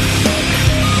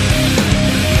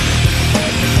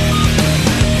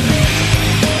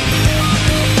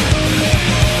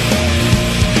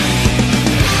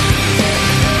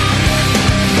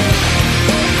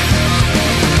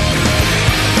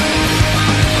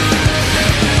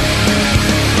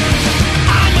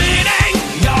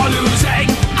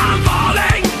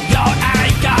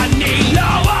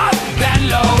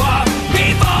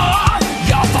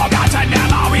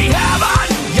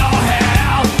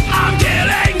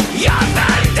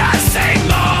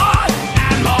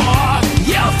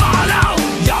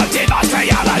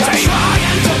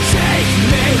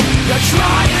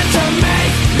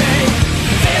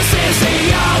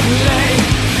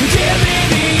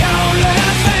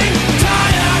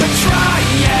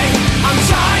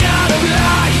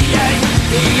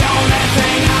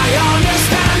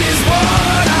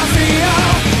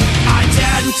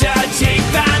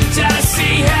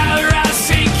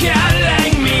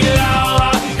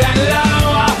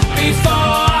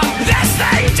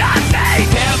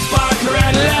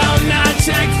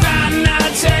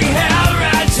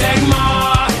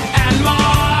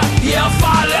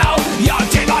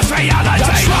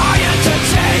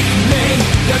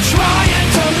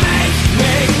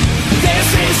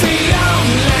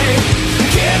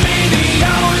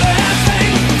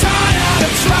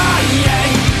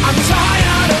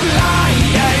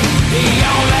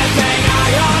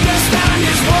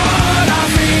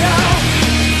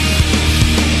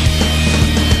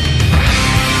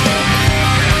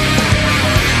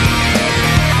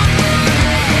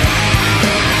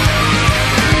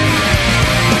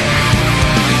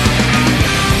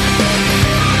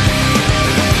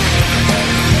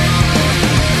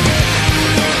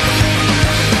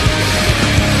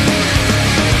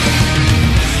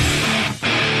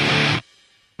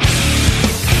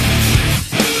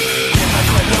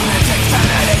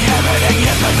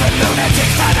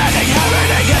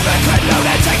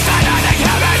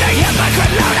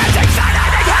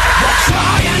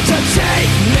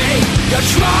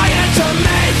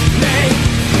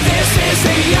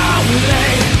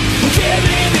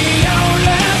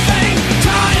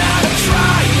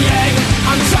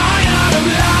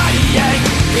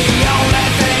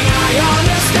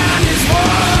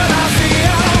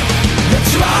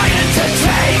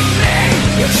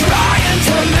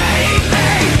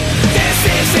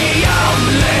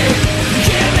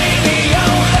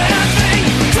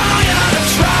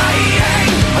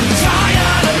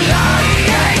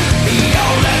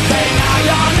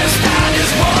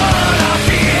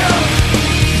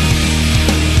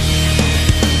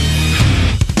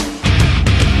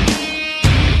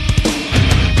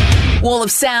 Wall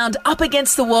of Sound up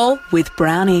against the wall with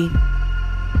Brownie.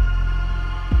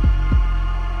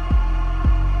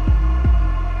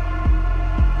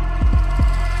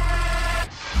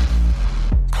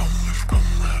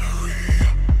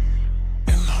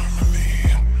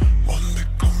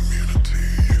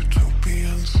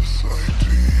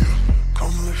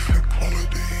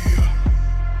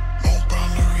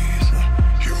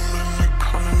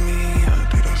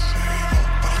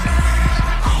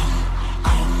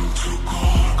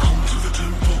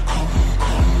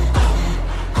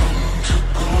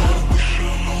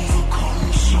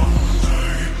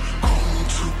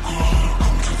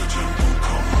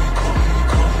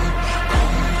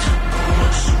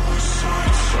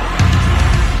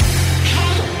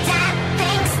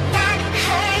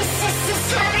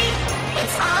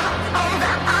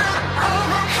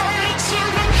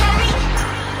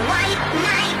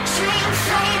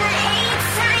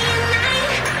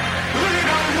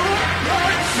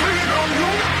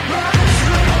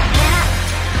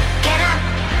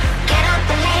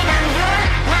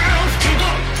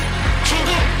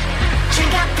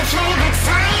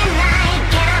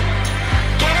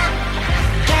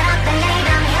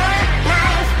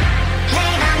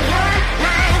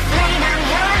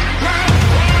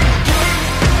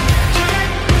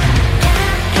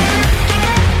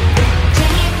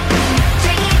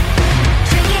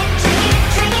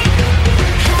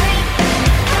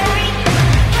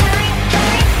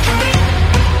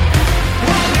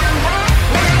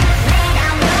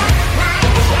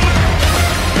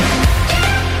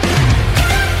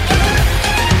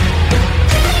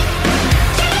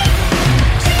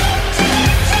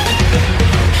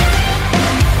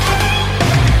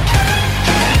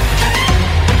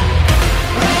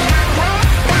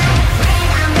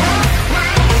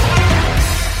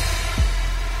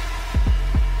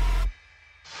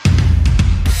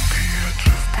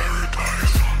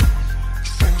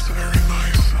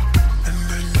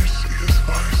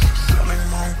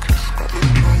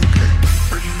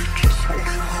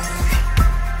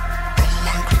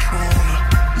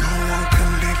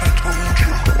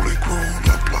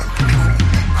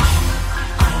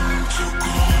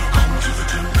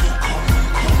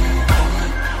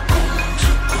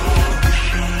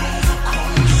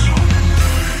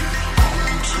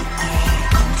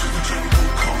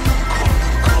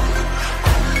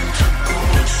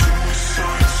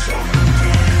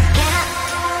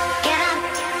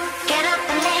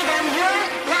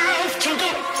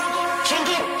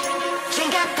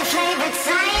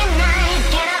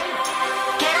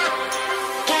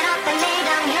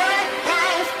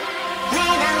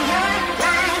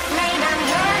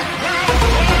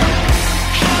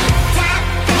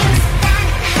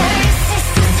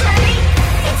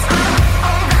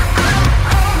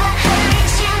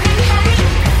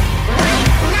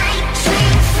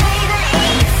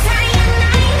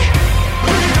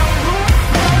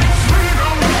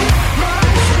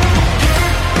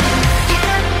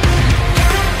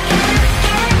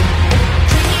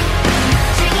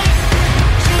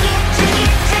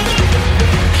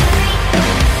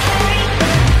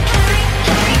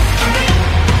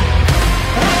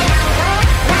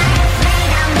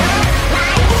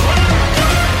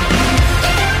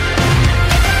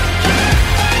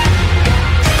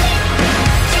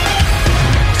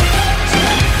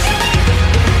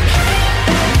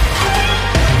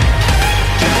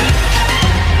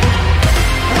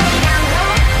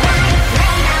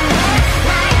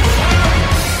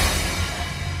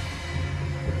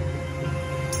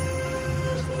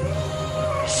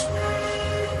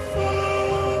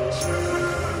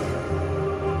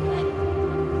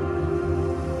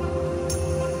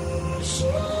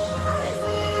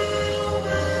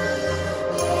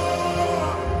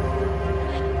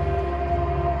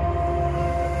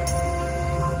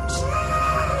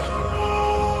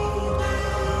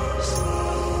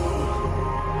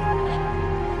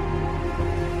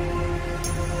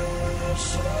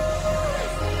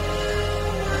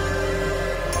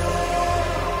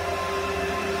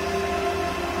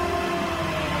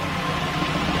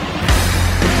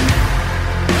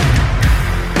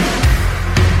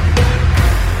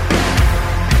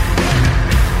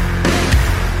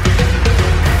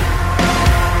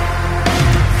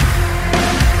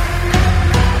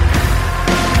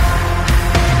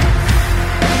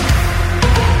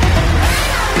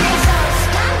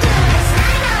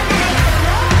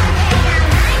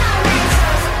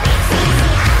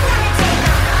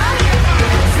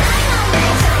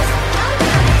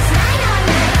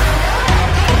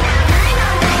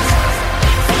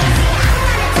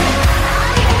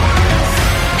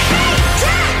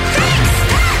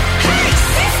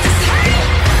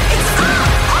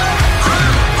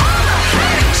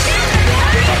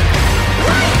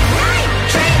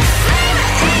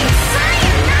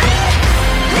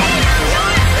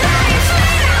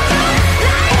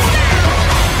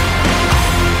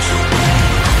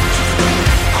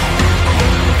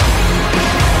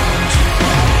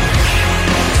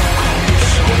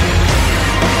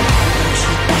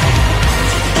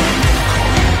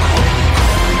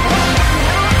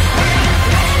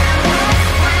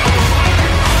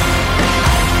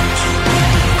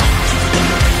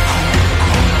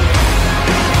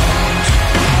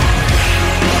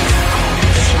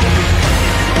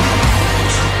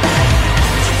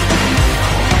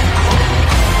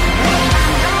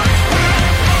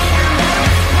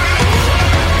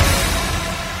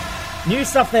 New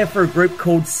stuff there for a group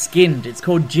called Skinned. It's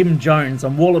called Jim Jones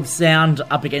on Wall of Sound,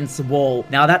 Up Against the Wall.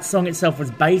 Now that song itself was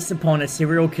based upon a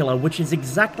serial killer, which is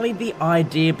exactly the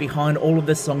idea behind all of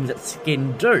the songs that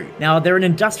Skinned do. Now they're an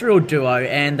industrial duo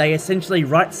and they essentially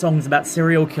write songs about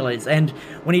serial killers, and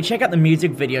when you check out the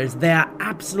music videos, they are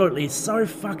absolutely so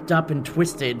fucked up and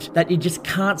twisted that you just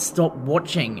can't stop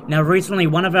watching. Now recently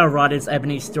one of our writers,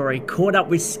 Ebony Story, caught up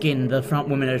with Skinned, the front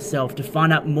woman herself, to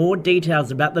find out more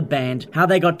details about the band, how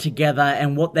they got together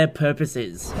and what their purpose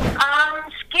is.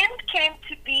 Skinned came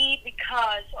to be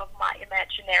because of my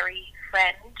imaginary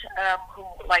friend who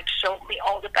showed me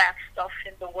all the bad stuff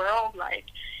in the world.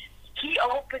 He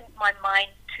opened my mind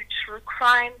to true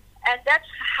crime, and that's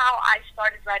how I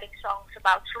started writing songs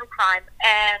about true crime.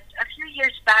 And a few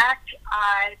years back,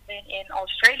 I've been in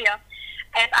Australia,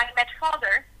 and I met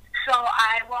Father. So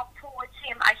I walked towards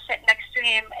him, I sat next to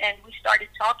him, and we started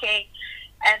talking.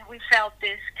 And we felt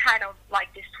this kind of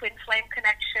this twin flame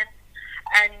connection.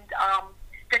 And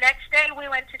the next day we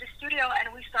went to the studio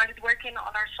and we started working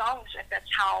on our songs. And that's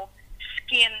how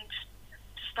Skinned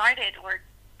started or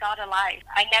got alive.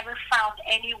 I never found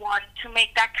anyone to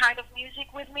make that kind of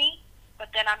music with me. But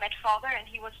then I met Father and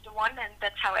he was the one, and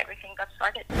that's how everything got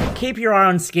started. Keep your eye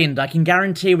on Skinned. I can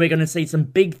guarantee we're going to see some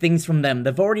big things from them.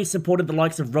 They've already supported the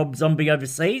likes of Rob Zombie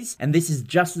overseas, and this is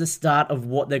just the start of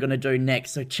what they're going to do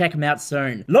next, so check them out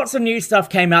soon. Lots of new stuff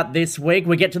came out this week.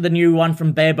 We'll get to the new one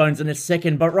from Barebones in a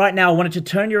second, but right now I wanted to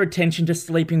turn your attention to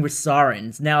Sleeping with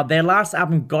Sirens. Now, their last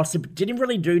album, Gossip, didn't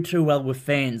really do too well with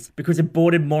fans because it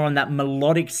bordered more on that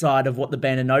melodic side of what the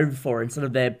band are known for instead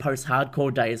of their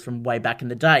post-hardcore days from way back in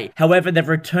the day. However, they've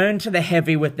returned to the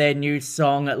heavy with their new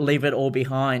song, Leave It All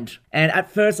Behind. And at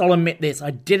first, I'll admit this,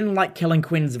 I didn't like Kellen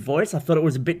Quinn's voice. I thought it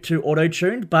was a bit too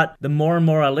auto-tuned, but the more and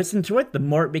more I listened to it, the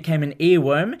more it became an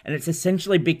earworm, and it's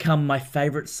essentially become my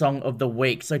favourite song of the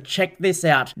week. So check this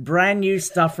out. Brand new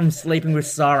stuff from Sleeping with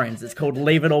Sirens. It's called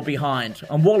Leave It All Behind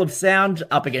on Wall of Sound,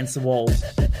 Up Against the Wall.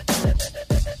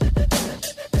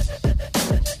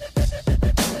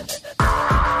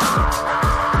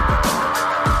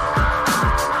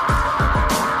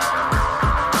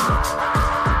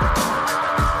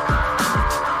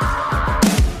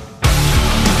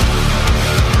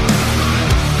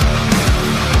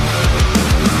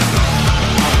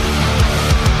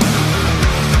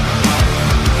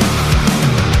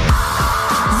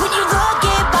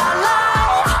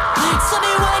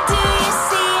 What do you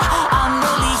see? I'm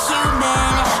really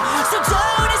human.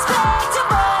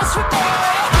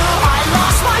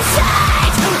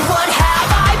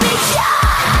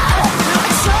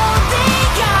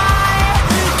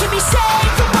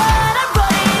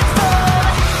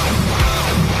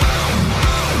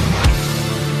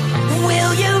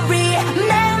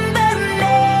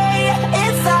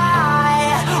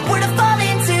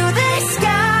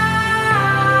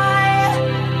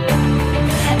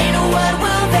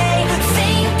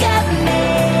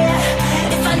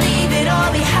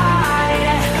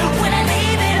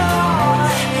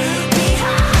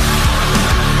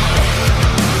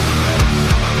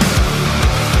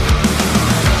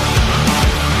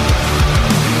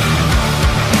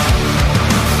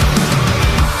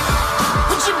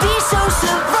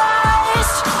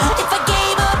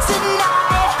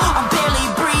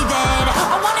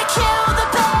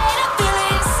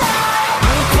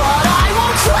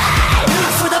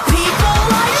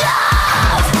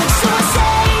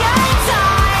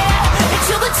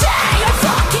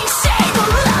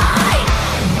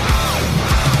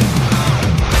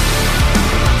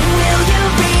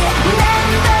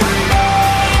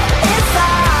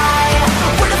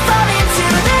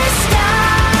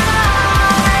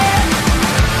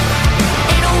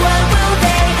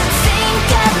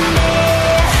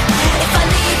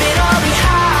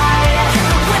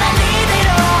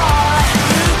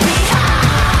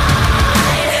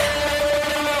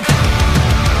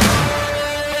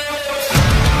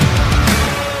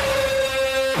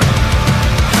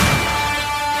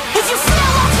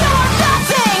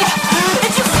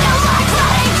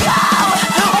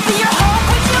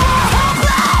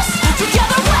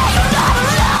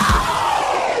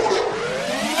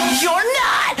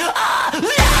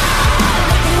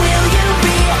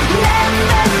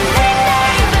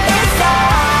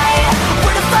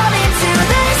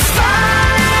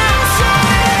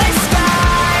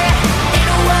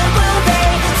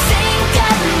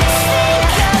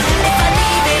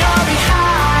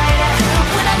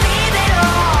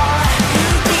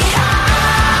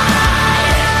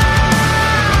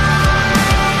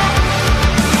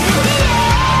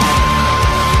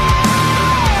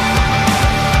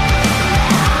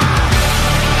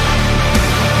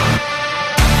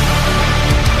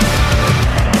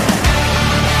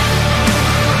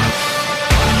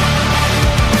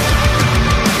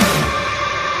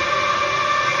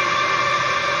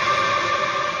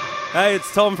 Hey,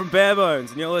 it's Tom from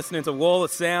Barebones, and you're listening to Wall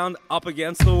of Sound, Up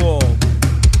Against the Wall.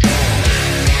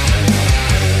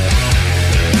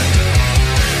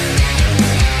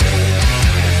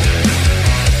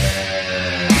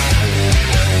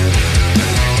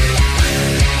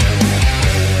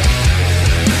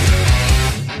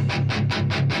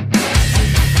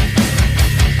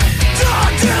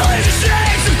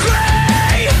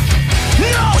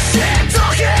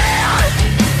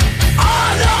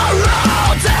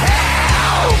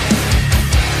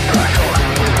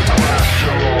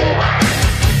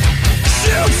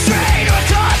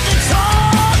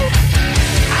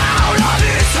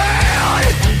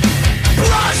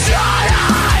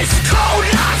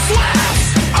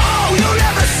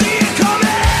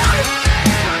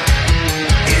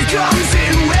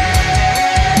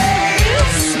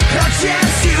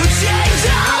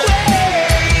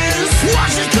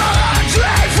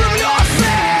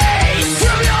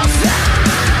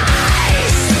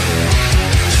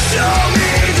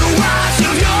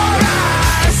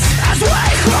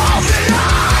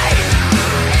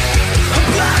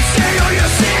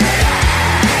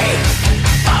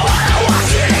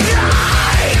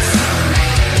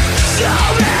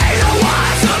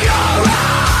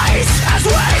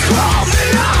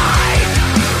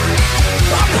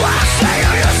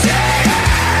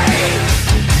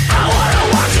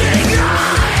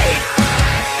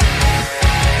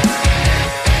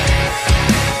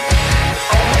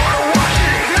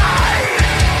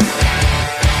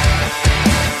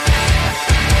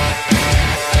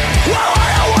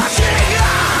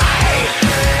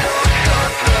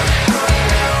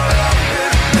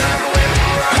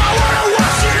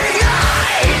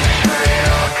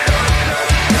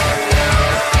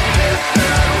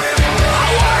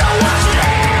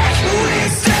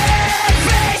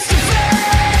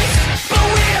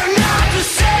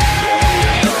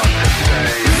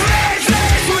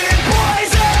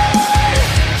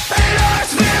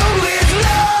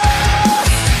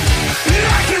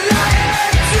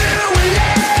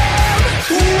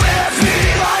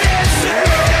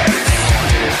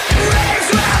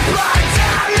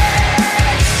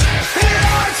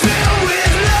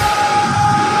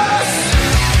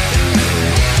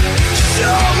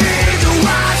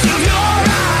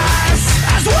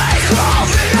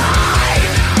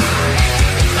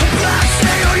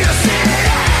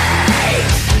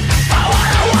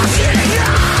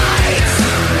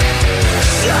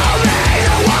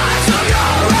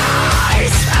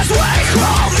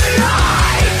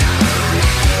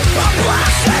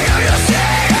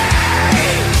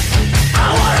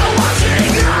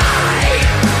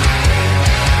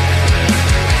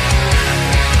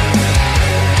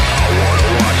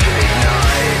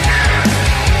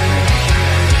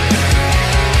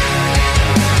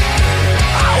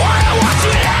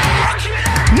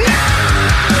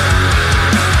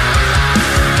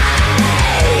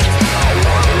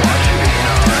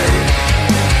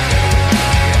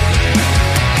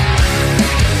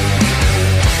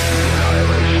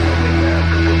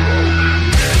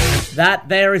 That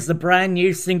there is the brand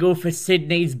new single for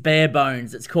Sydney's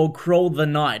Barebones. It's called Crawl the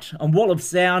Night on Wall of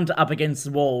Sound, Up Against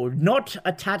the Wall. Not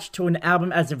attached to an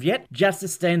album as of yet, just a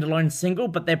standalone single,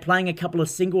 but they're playing a couple of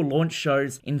single launch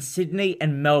shows in Sydney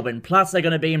and Melbourne. Plus, they're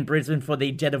going to be in Brisbane for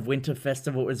the Dead of Winter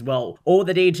Festival as well. All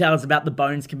the details about the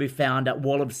Bones can be found at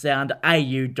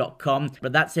wallofsoundau.com.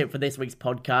 But that's it for this week's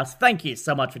podcast. Thank you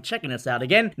so much for checking us out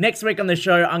again. Next week on the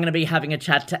show, I'm going to be having a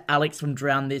chat to Alex from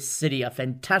Drown This City, a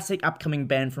fantastic upcoming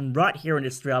band from right here in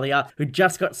Australia who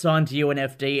just got signed to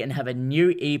UNFD and have a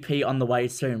new EP on the way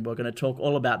soon. We're going to talk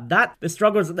all about that, the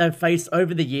struggles that they've faced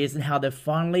over the years, and how they've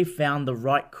finally found the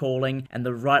right calling and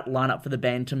the right lineup for the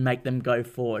band to make them go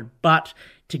forward. But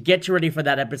to get you ready for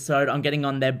that episode, I'm getting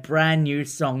on their brand new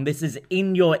song. This is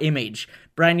In Your Image.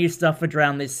 Brand new stuff for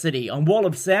Drown This City on Wall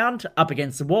of Sound, Up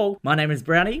Against the Wall. My name is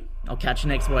Brownie. I'll catch you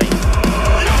next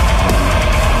week.